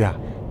porch. Yeah.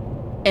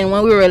 And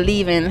when we were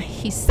leaving,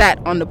 he sat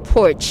on the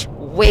porch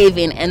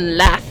waving and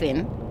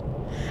laughing.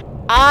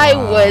 I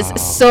was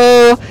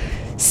so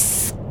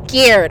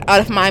scared out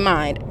of my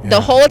mind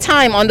the whole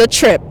time on the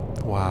trip.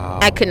 Wow.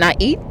 I could not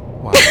eat.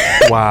 Wow.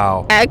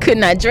 Wow. I could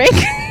not drink.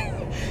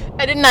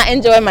 I did not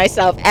enjoy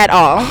myself at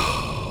all.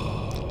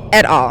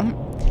 At all.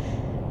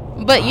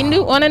 But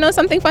you want to know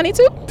something funny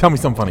too? Tell me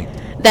something funny.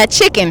 That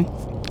chicken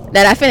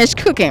that I finished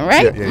cooking,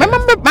 right? Yeah. Remember,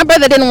 my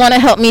brother didn't want to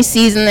help me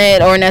season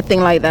it or nothing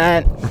like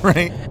that.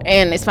 Right.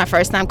 And it's my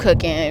first time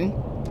cooking.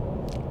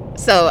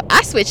 So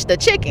I switched the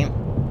chicken.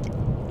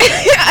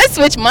 I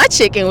switched my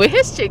chicken with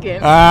his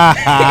chicken.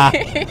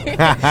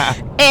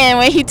 And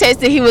when he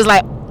tasted, he was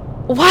like,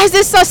 why is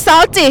this so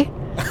salty?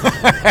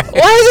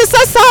 Why is it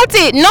so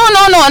salty?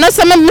 No,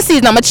 somebody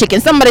season my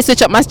chicken. Somebody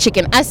switch up my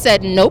chicken. I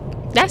said, nope,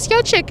 that's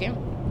your chicken.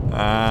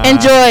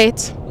 Enjoy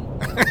it.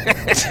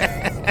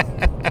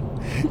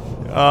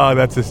 Oh,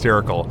 that's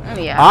hysterical.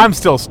 Yeah. I'm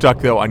still stuck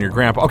though on your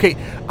grandpa. Okay,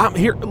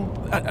 here.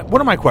 One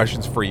of my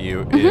questions for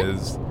you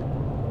is: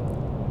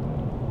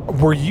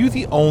 were you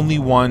the only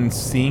one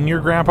seeing your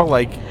grandpa?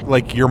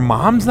 Like your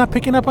mom's not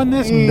picking up on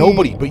this?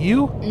 Nobody but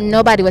you?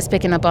 Nobody was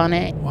picking up on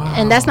it. Wow.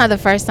 And that's not the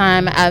first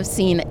time I've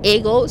seen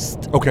a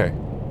ghost. Okay.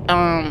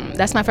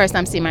 That's my first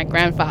time seeing my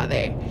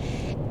grandfather.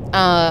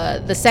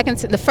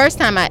 The first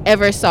time I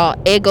ever saw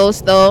a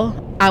ghost though,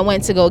 I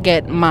went to go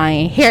get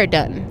my hair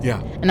done.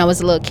 Yeah. And I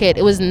was a little kid.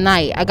 It was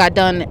night. I got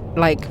done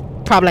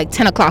probably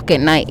 10 o'clock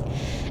at night.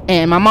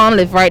 And my mom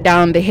lived right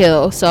down the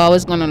hill, so I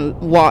was gonna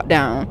walk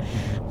down.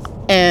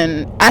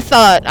 And I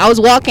thought, I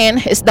was walking,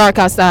 it's dark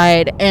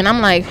outside, and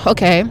I'm like,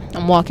 okay,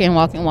 I'm walking.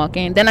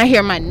 Then I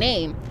hear my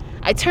name.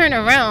 I turn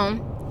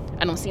around,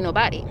 I don't see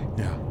nobody.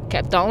 Yeah.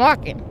 Kept on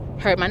walking.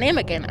 Heard my name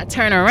again. I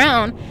turn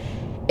around,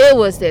 it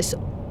was this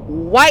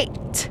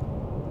white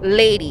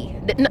lady.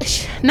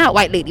 Not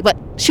white lady, but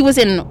she was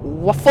in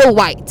full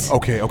white.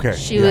 Okay.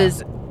 She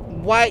was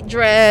white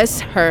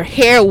dress, her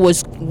hair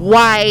was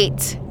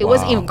white. It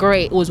wasn't even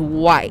gray, it was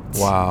white.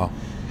 Wow.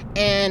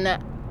 And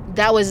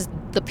that was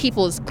the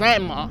people's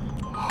grandma,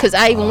 because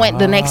I even went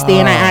the next day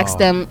and I asked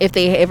them if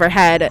they ever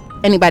had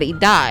anybody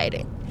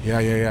died.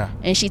 Yeah.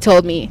 And she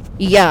told me,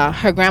 yeah,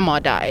 her grandma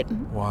died.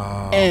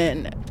 Wow.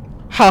 And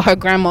how her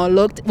grandma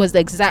looked was the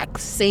exact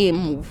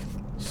same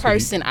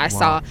person I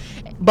saw.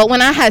 But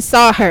when I had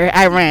saw her,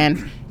 I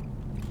ran.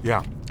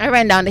 Yeah. I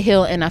ran down the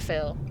hill and I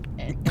fell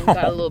and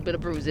got a little bit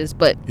of bruises.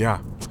 But yeah.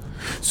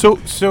 So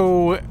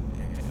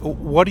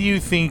what do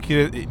you think?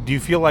 Do you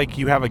feel like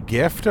you have a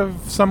gift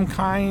of some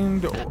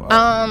kind?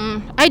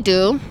 I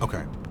do.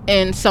 Okay.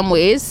 In some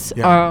ways.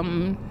 Yeah.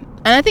 And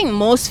I think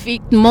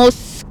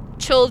most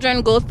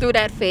children go through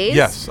that phase.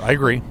 Yes, I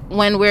agree.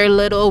 When we're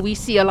little, we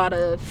see a lot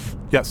of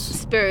yes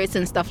spirits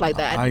and stuff like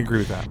that. I agree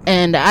with that.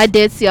 And I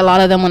did see a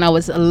lot of them when I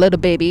was a little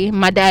baby.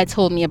 My dad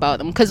told me about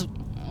them, because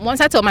once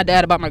I told my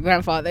dad about my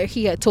grandfather,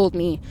 he had told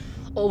me,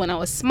 when I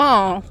was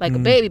small, like a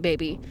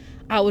baby,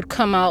 I would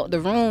come out the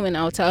room and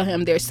I would tell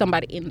him there's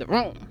somebody in the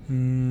room.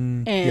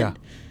 And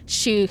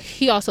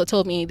he also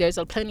told me there's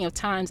plenty of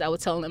times I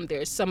would tell him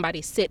there's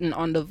somebody sitting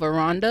on the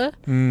veranda.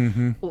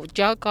 Would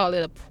y'all call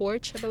it a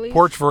porch, I believe?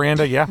 Porch,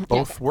 veranda,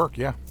 both work,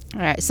 yeah. All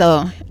right,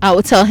 so I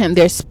would tell him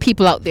there's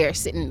people out there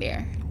sitting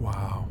there.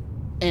 Wow.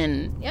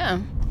 And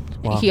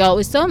he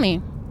always told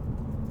me.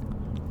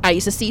 I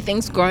used to see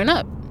things growing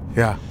up.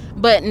 Yeah.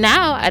 But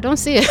now I don't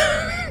see it.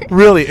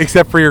 Really,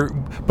 except for your.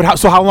 But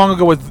how long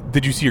ago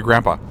did you see your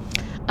grandpa?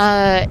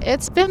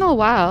 It's been a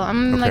while.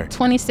 I'm like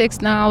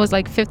 26 now. I was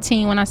like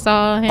 15 when I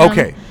saw him.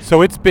 Okay,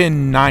 so it's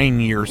been 9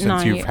 years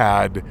since you've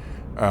had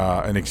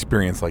an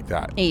experience like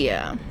that.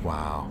 Yeah.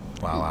 Wow.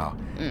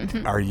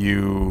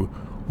 Mm-hmm.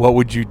 What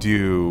would you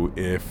do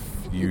if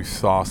you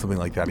saw something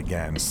like that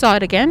again? Saw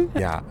it again?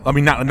 Yeah. I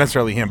mean, not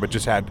necessarily him, but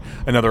just had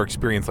another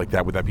experience like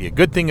that. Would that be a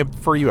good thing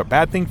for you, a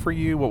bad thing for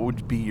you? What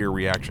would be your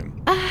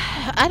reaction?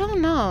 I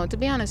don't know, to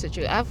be honest with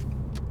you. I've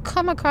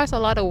come across a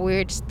lot of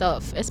weird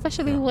stuff,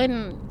 especially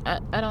when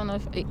I don't know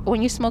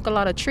when you smoke a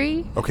lot of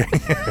tree. Okay.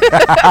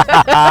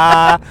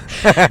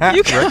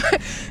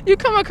 you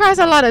come across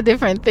a lot of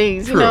different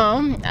things. True. You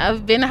know,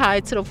 I've been high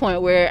to the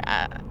point where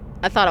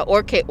I thought an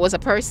orchid was a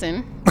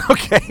person.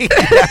 Okay.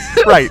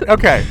 Right.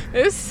 Okay.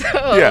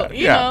 So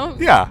you know,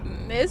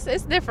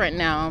 it's different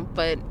now,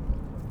 but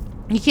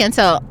you can't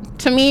tell.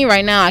 To me,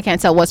 right now, I can't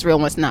tell what's real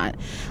and what's not.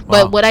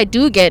 But what I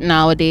do get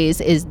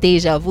nowadays is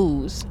deja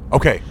vus.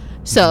 Okay.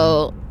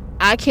 So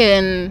I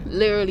can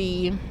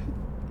literally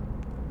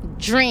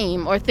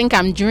dream or think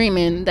I'm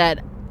dreaming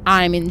that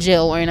I'm in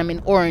jail or I'm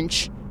in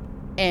Orange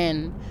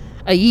and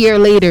a year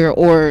later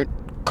or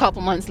a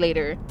couple months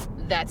later,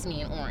 that's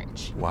me in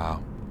orange.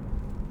 Wow.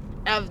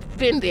 I've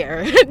been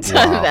there,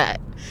 done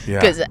that.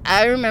 Because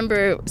I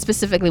remember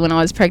specifically when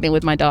I was pregnant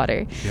with my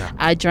daughter,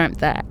 I dreamt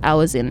that I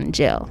was in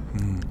jail,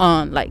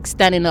 on like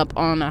standing up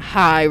on a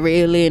high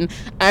railing.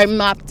 I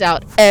mapped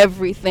out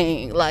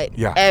everything,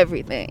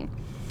 everything.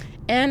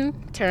 And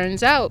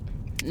turns out,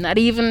 not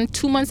even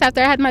 2 months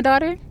after I had my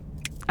daughter,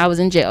 I was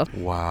in jail.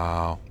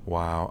 Wow.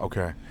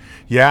 Okay.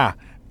 Yeah.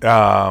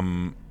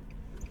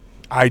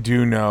 I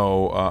do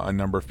know a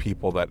number of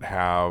people that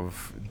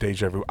have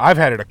deja vu. I've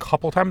had it a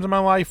couple times in my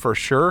life, for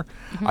sure.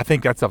 I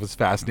think that stuff is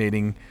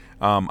fascinating.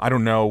 I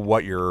don't know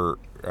what your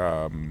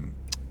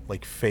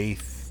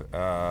faith,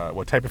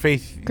 what type of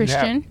faith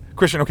Christian. you have.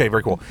 Christian. Okay,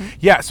 very cool.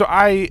 Yeah. So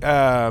I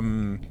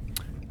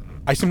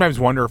sometimes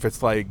wonder if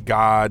it's like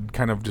God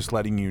kind of just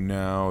letting you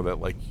know that,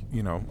 like,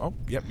 oh,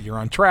 yep, you're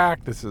on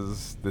track. This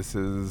is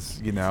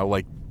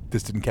like,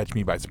 this didn't catch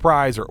me by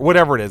surprise, or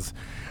whatever it is,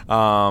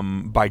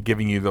 by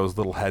giving you those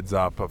little heads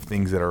up of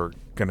things that are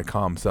going to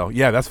come. So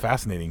yeah, that's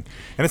fascinating.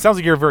 And it sounds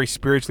like you're a very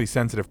spiritually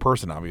sensitive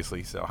person,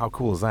 obviously. So how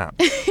cool is that?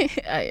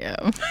 I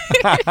am.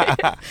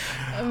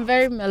 I'm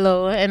very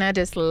mellow, and I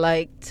just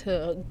like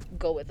to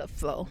go with the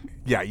flow.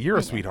 Yeah, you're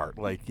a sweetheart.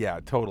 Like,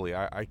 yeah, totally.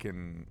 I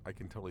can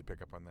totally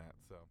pick up on that.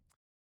 So.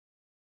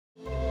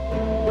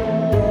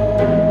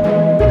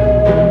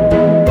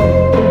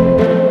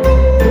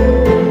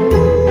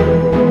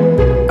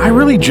 I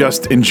really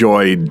just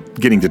enjoyed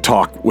getting to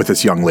talk with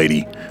this young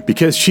lady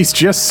because she's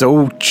just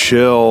so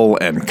chill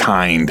and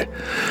kind.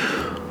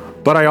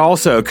 But I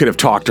also could have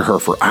talked to her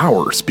for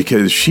hours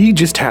because she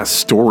just has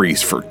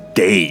stories for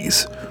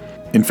days.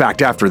 In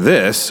fact, after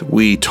this,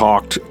 we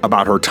talked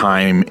about her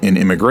time in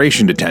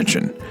immigration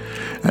detention.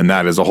 And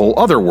that is a whole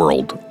other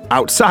world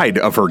outside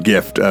of her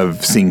gift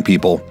of seeing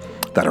people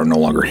that are no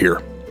longer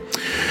here.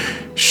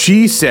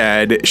 She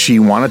said she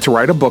wanted to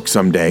write a book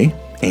someday.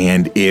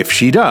 And if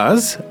she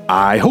does,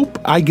 I hope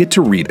I get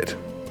to read it.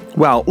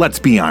 Well, let's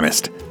be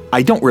honest,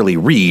 I don't really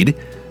read,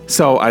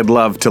 so I'd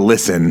love to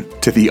listen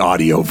to the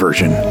audio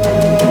version.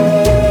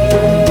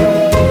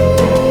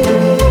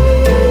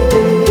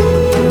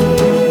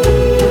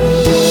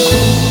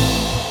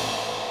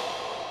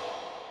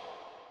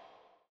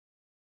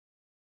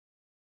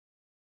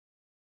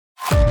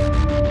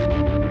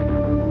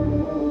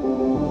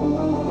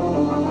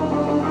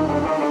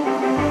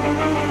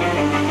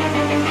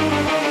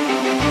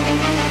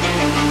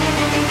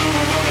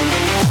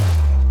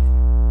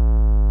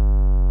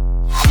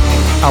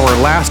 Our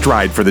last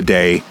ride for the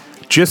day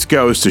just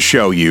goes to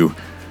show you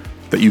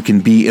that you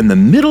can be in the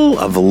middle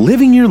of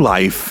living your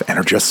life and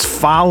are just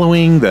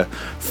following the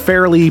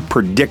fairly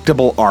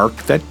predictable arc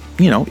that,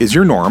 is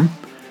your norm.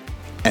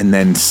 And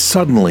then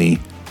suddenly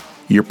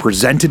you're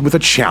presented with a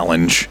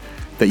challenge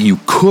that you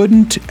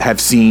couldn't have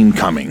seen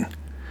coming.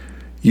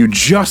 You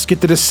just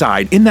get to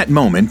decide in that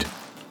moment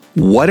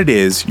what it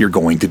is you're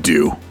going to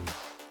do.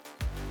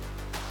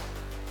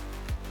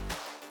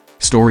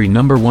 Story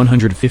number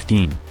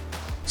 115.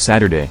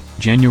 Saturday,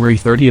 January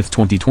 30th,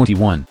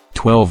 2021,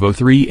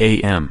 12:03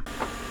 a.m.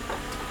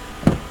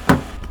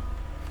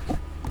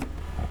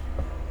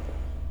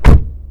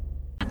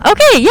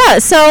 Okay, yeah,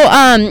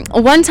 so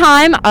one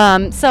time,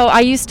 so I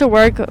used to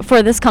work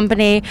for this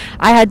company.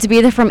 I had to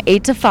be there from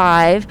 8 to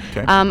 5.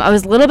 Okay. I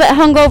was a little bit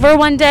hungover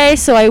one day,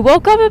 so I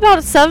woke up about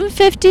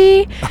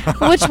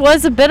 7:50, which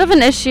was a bit of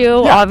an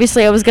issue. Yeah.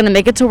 Obviously, I was going to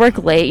make it to work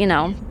late,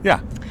 Yeah.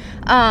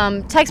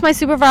 Text my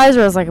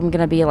supervisor. I was like, I'm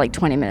going to be like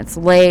 20 minutes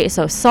late,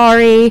 so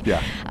sorry.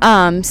 Yeah.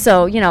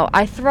 So,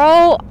 I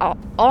throw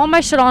all my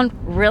shit on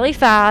really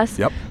fast.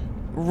 Yep.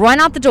 Run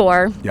out the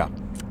door. Yeah.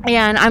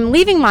 And I'm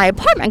leaving my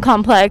apartment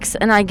complex,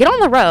 and I get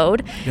on the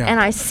road, and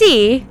I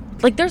see,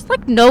 there's,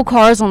 no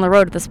cars on the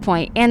road at this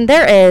point, and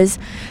there is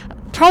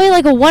probably,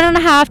 a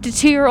 1.5 to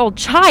 2 year old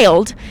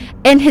child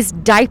in his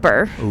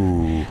diaper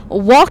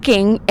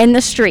walking in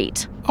the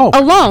street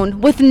alone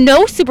with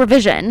no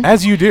supervision.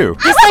 As you do.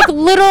 This,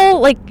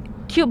 little,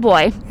 cute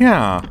boy.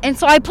 Yeah. And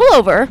so I pull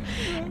over,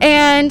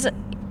 and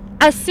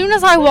as soon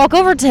as I walk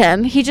over to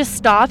him, he just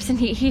stops, and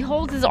he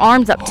holds his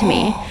arms up to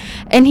me,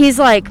 and he's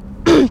like...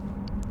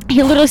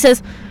 He literally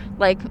says,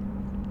 he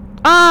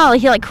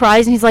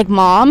cries, and he's like,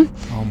 Mom.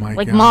 Oh my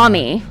God.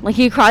 Mommy.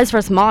 He cries for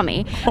his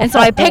mommy. And so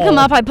I pick him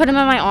up, I put him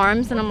in my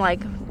arms, and I'm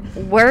like,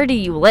 where do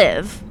you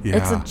live?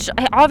 Yeah.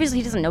 Obviously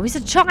he doesn't know, he's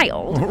a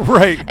child.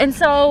 Right. And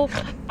so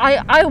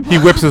he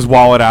whips his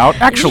wallet out,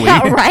 actually.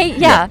 Yeah, right,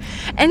 yeah.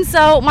 And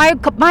so my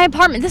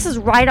apartment, this is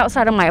right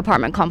outside of my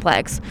apartment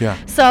complex. Yeah.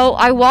 So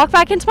I walk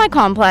back into my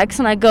complex,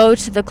 and I go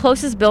to the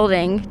closest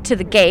building to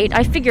the gate.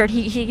 I figured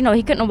he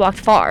couldn't have walked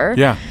far.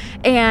 Yeah.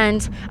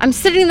 And I'm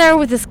sitting there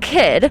with this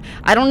kid,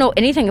 I don't know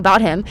anything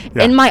about him,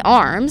 in my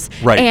arms.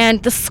 Right.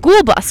 And the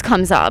school bus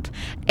comes up,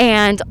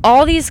 and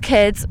all these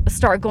kids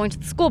start going to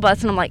the school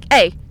bus, and I'm like,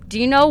 hey, do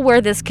you know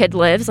where this kid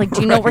lives? Like,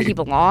 do you know where he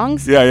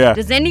belongs? Yeah.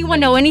 Does anyone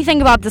know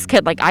anything about this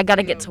kid? Like, I got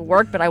to get to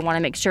work, but I want to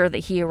make sure that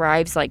he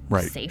arrives, like,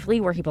 Right. safely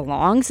where he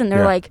belongs. And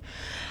they're like,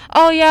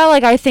 oh, yeah,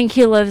 like, I think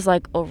he lives,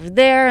 like, over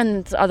there.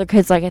 And the other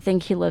kid's like, I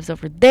think he lives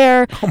over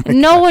there.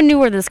 No one knew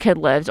where this kid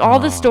lived. All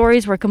the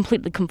stories were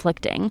completely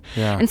conflicting.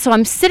 Yeah. And so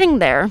I'm sitting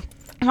there,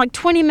 like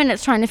 20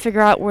 minutes trying to figure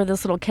out where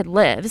this little kid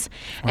lives.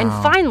 And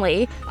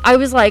finally, I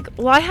was like,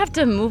 well, I have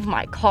to move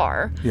my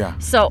car. Yeah.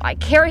 So I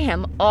carry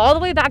him all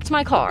the way back to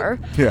my car.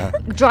 Yeah.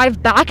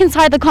 Drive back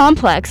inside the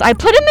complex. I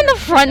put him in the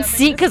front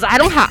seat because I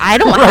don't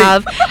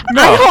have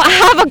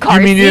a car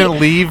You mean seat. you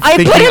didn't leave I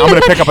thinking put him I'm going in to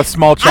the- pick up a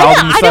small child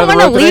on the I side of didn't the want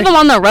to road leave today? him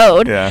on the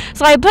road. Yeah.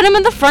 So I put him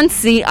in the front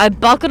seat. I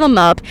buckled him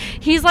up.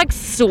 He's like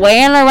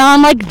swaying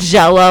around like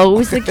Jello. It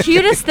was the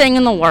cutest thing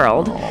in the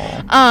world.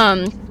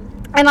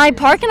 And I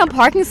park in a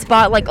parking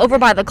spot like over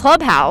by the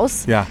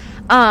clubhouse. Yeah.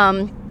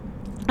 And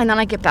then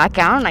I get back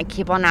out and I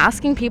keep on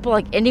asking people,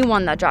 like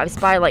anyone that drives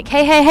by, like,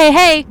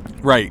 hey,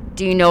 Right.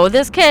 do you know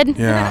this kid?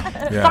 Yeah.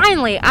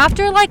 Finally,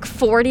 after like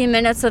 40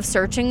 minutes of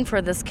searching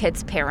for this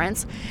kid's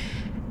parents,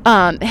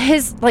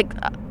 his like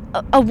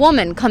a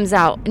woman comes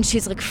out and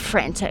she's like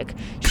frantic.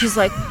 She's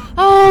like,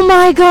 oh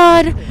my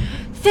God,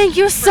 thank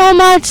you so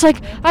much. Like,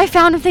 I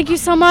found him. Thank you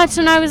so much.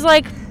 And I was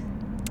like,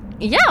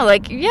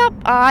 yep,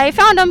 I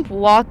found him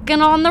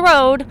walking on the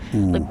road.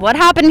 Like, what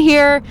happened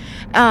here?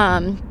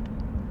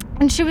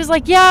 And she was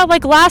like, yeah,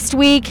 like last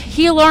week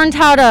he learned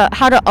how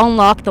to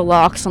unlock the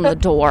locks on the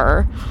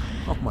door.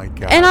 Oh my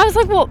God. And I was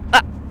like, well,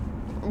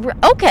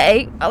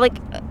 okay, like,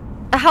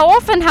 how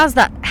often has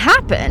that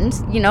happened?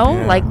 You know,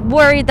 like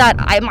worried that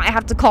I might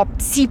have to call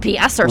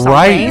CPS or something.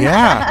 Right,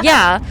 yeah.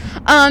 Yeah.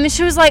 And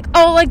she was like,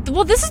 oh, like,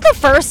 well, this is the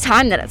first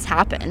time that it's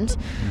happened.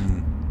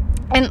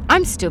 And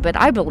I'm stupid.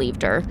 I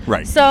believed her.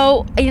 Right.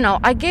 So, you know,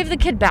 I gave the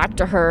kid back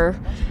to her.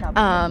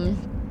 And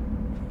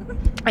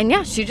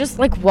yeah, she just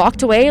like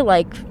walked away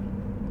like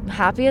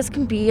happy as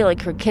can be.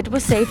 Like her kid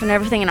was safe and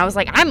everything. And I was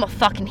like, I'm a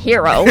fucking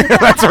hero.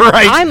 That's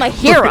right. I'm a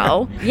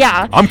hero.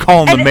 Yeah. I'm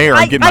calling the mayor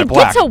and getting my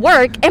plaque. I get to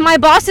work and my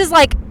boss is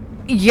like,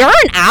 you're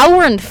an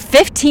hour and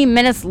 15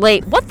 minutes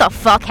late. What the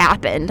fuck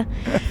happened?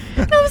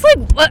 And I was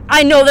like, what?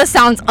 I know this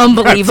sounds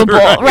unbelievable,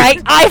 right?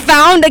 I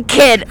found a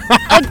kid,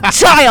 a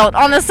child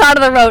on the side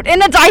of the road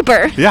in a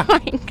diaper. Yeah.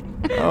 Like,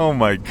 Oh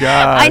my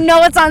God. I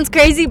know it sounds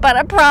crazy, but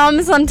I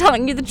promise I'm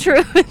telling you the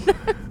truth.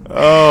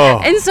 Oh.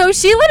 And so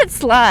she let it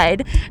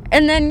slide.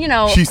 And then, you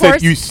know, She of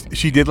said course,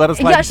 she did let us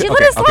slide? yeah, she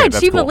let it slide.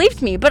 She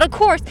believed me. But of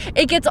course,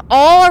 it gets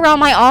all around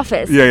my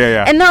office.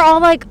 Yeah. And they're all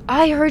like,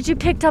 I heard you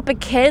picked up a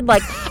kid.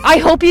 Like, I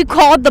hope you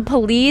called the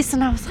police.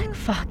 And I was like,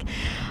 fuck.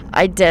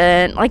 I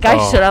didn't. Like,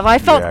 I should have. I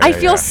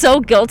feel so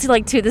guilty,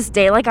 like, to this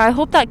day. Like, I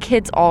hope that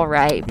kid's all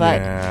right.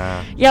 But,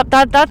 yep,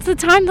 that's the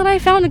time that I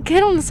found a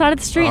kid on the side of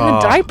the street in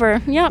a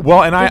diaper. Yep.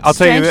 Well, and I'll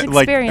tell you that,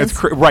 like, experience.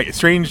 it's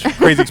strange,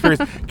 crazy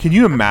experience. Can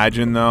you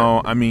imagine,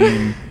 though? I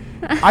mean,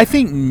 I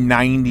think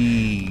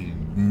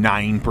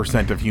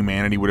 99% of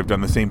humanity would have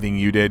done the same thing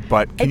you did.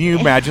 But can you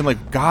imagine,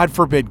 like, God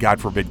forbid,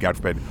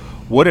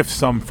 what if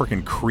some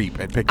freaking creep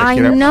had picked a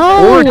kid up? I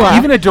know. Or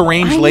even a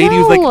deranged lady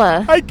who's like,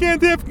 I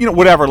can't have,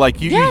 whatever.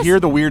 Like, you Yes. hear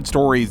the weird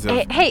stories of.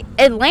 Hey,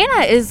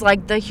 Atlanta is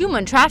like the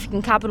human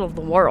trafficking capital of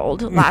the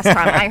world. Last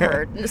time I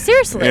heard,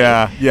 seriously.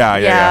 Yeah.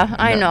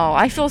 I know.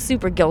 I feel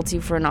super guilty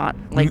for not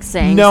like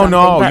saying. No,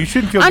 something, but you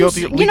shouldn't feel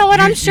guilty. You know what?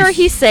 I'm sure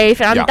he's safe,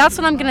 and that's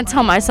what I'm gonna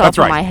tell myself That's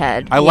right. in my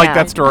head. I like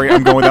that story.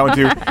 I'm going with that one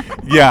too.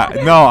 Yeah.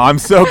 No, I'm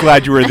so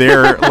glad you were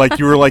there. Like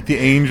you were like the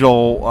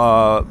angel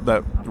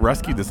that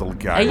rescued this little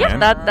guy. Yeah,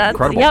 man. that's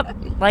Incredible. Yep.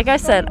 Like I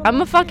said,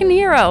 I'm a fucking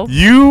hero.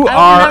 You I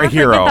are will never a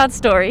hero. Forget that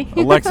story.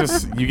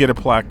 Alexis, you get a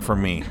plaque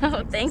from me.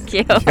 Oh, thank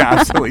you. Yeah,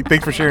 absolutely.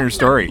 Thanks for sharing your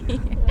story.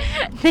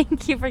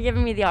 Thank you for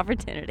giving me the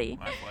opportunity.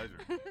 My pleasure.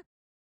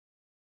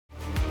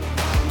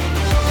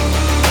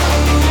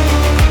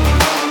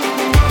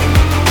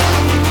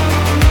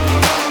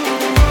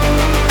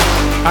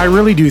 I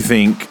really do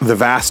think the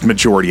vast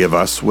majority of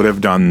us would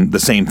have done the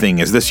same thing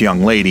as this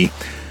young lady,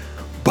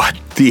 but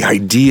the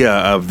idea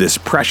of this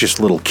precious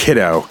little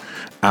kiddo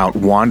out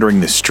wandering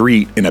the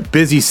street in a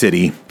busy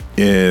city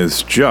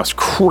is just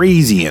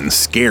crazy and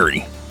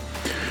scary.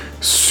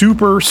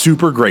 Super,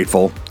 super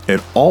grateful.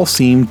 It all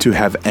seemed to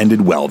have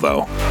ended well,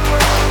 though.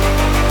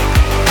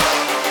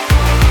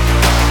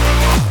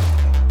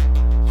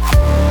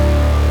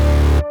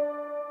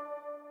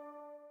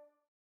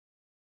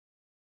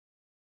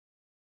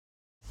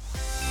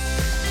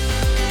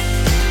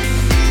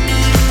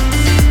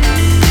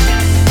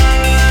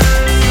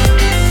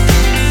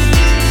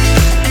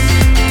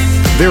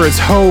 There is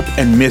hope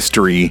and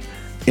mystery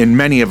in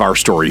many of our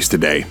stories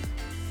today.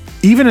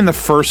 Even in the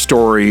first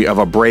story of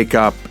a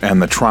breakup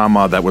and the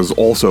trauma that was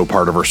also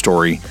part of her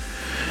story,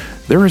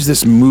 there is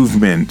this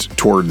movement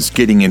towards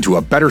getting into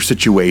a better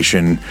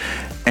situation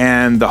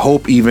and the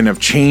hope even of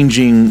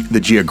changing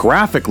the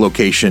geographic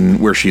location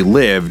where she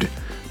lived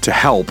to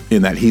help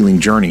in that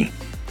healing journey.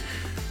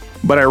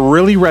 But I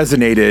really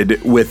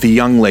resonated with the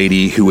young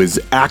lady who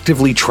is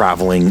actively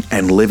traveling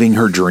and living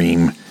her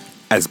dream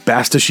as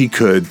best as she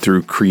could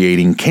through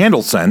creating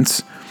candle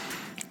scents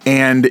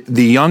and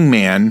the young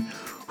man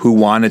who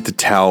wanted to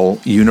tell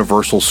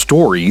universal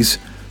stories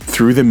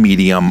through the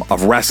medium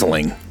of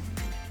wrestling.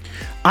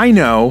 I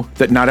know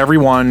that not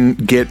everyone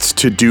gets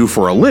to do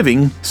for a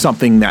living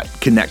something that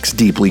connects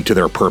deeply to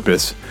their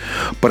purpose,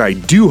 but I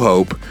do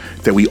hope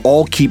that we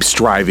all keep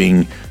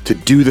striving to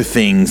do the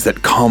things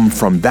that come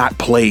from that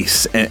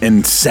place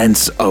and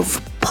sense of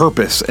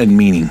purpose and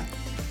meaning.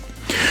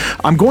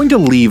 I'm going to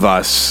leave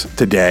us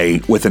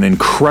today with an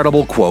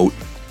incredible quote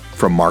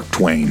from Mark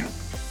Twain.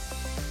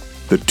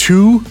 The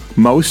two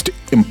most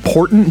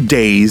important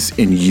days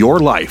in your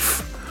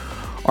life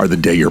are the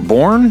day you're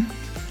born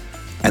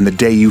and the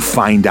day you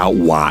find out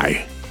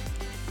why.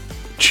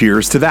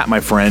 Cheers to that, my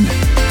friend.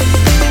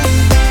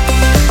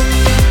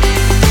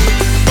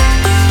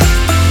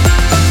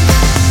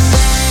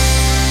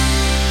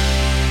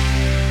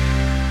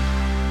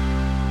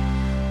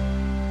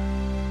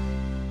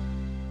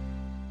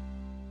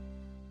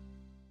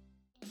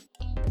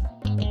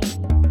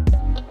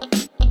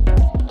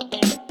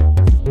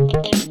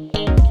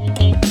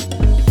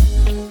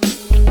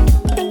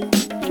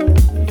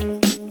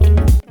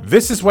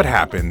 This is what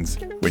happens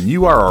when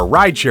you are a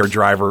rideshare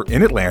driver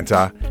in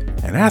Atlanta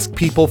and ask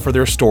people for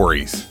their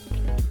stories.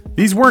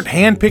 These weren't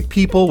handpicked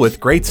people with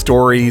great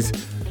stories.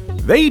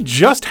 They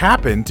just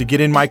happened to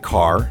get in my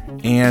car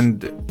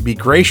and be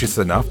gracious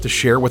enough to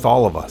share with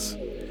all of us.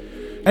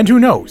 And who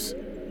knows,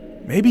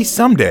 maybe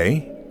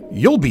someday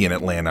you'll be in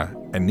Atlanta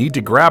and need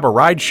to grab a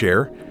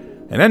rideshare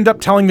and end up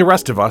telling the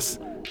rest of us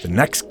the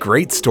next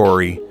great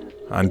story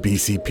on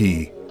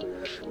BCP.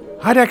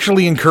 I'd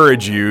actually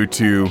encourage you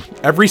to,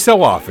 every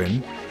so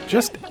often,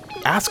 just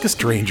ask a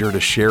stranger to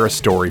share a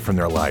story from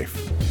their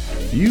life.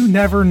 You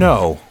never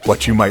know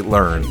what you might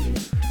learn.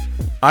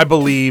 I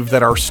believe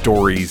that our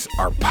stories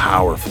are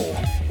powerful.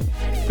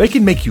 They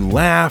can make you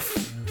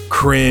laugh,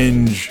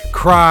 cringe,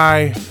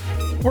 cry,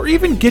 or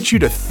even get you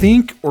to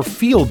think or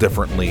feel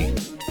differently.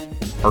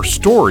 Our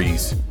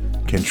stories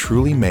can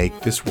truly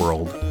make this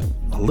world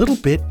a little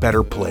bit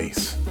better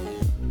place.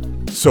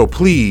 So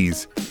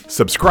please,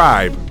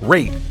 subscribe,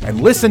 rate,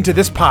 and listen to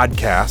this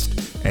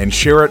podcast and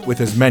share it with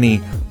as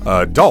many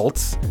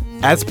adults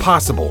as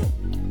possible.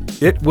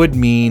 It would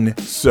mean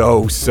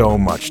so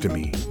much to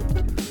me.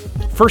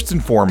 First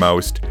and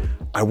foremost,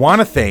 I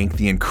want to thank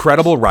the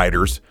incredible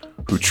writers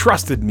who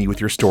trusted me with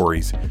your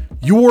stories.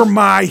 You're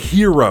my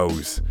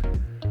heroes.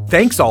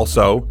 Thanks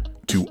also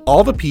to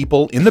all the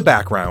people in the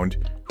background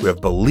who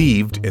have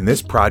believed in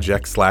this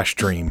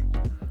project/dream.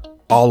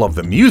 All of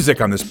the music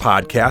on this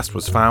podcast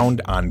was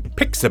found on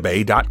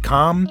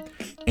Pixabay.com,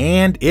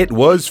 and it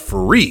was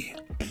free,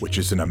 which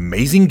is an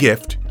amazing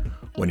gift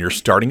when you're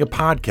starting a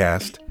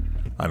podcast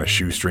on a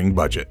shoestring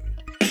budget.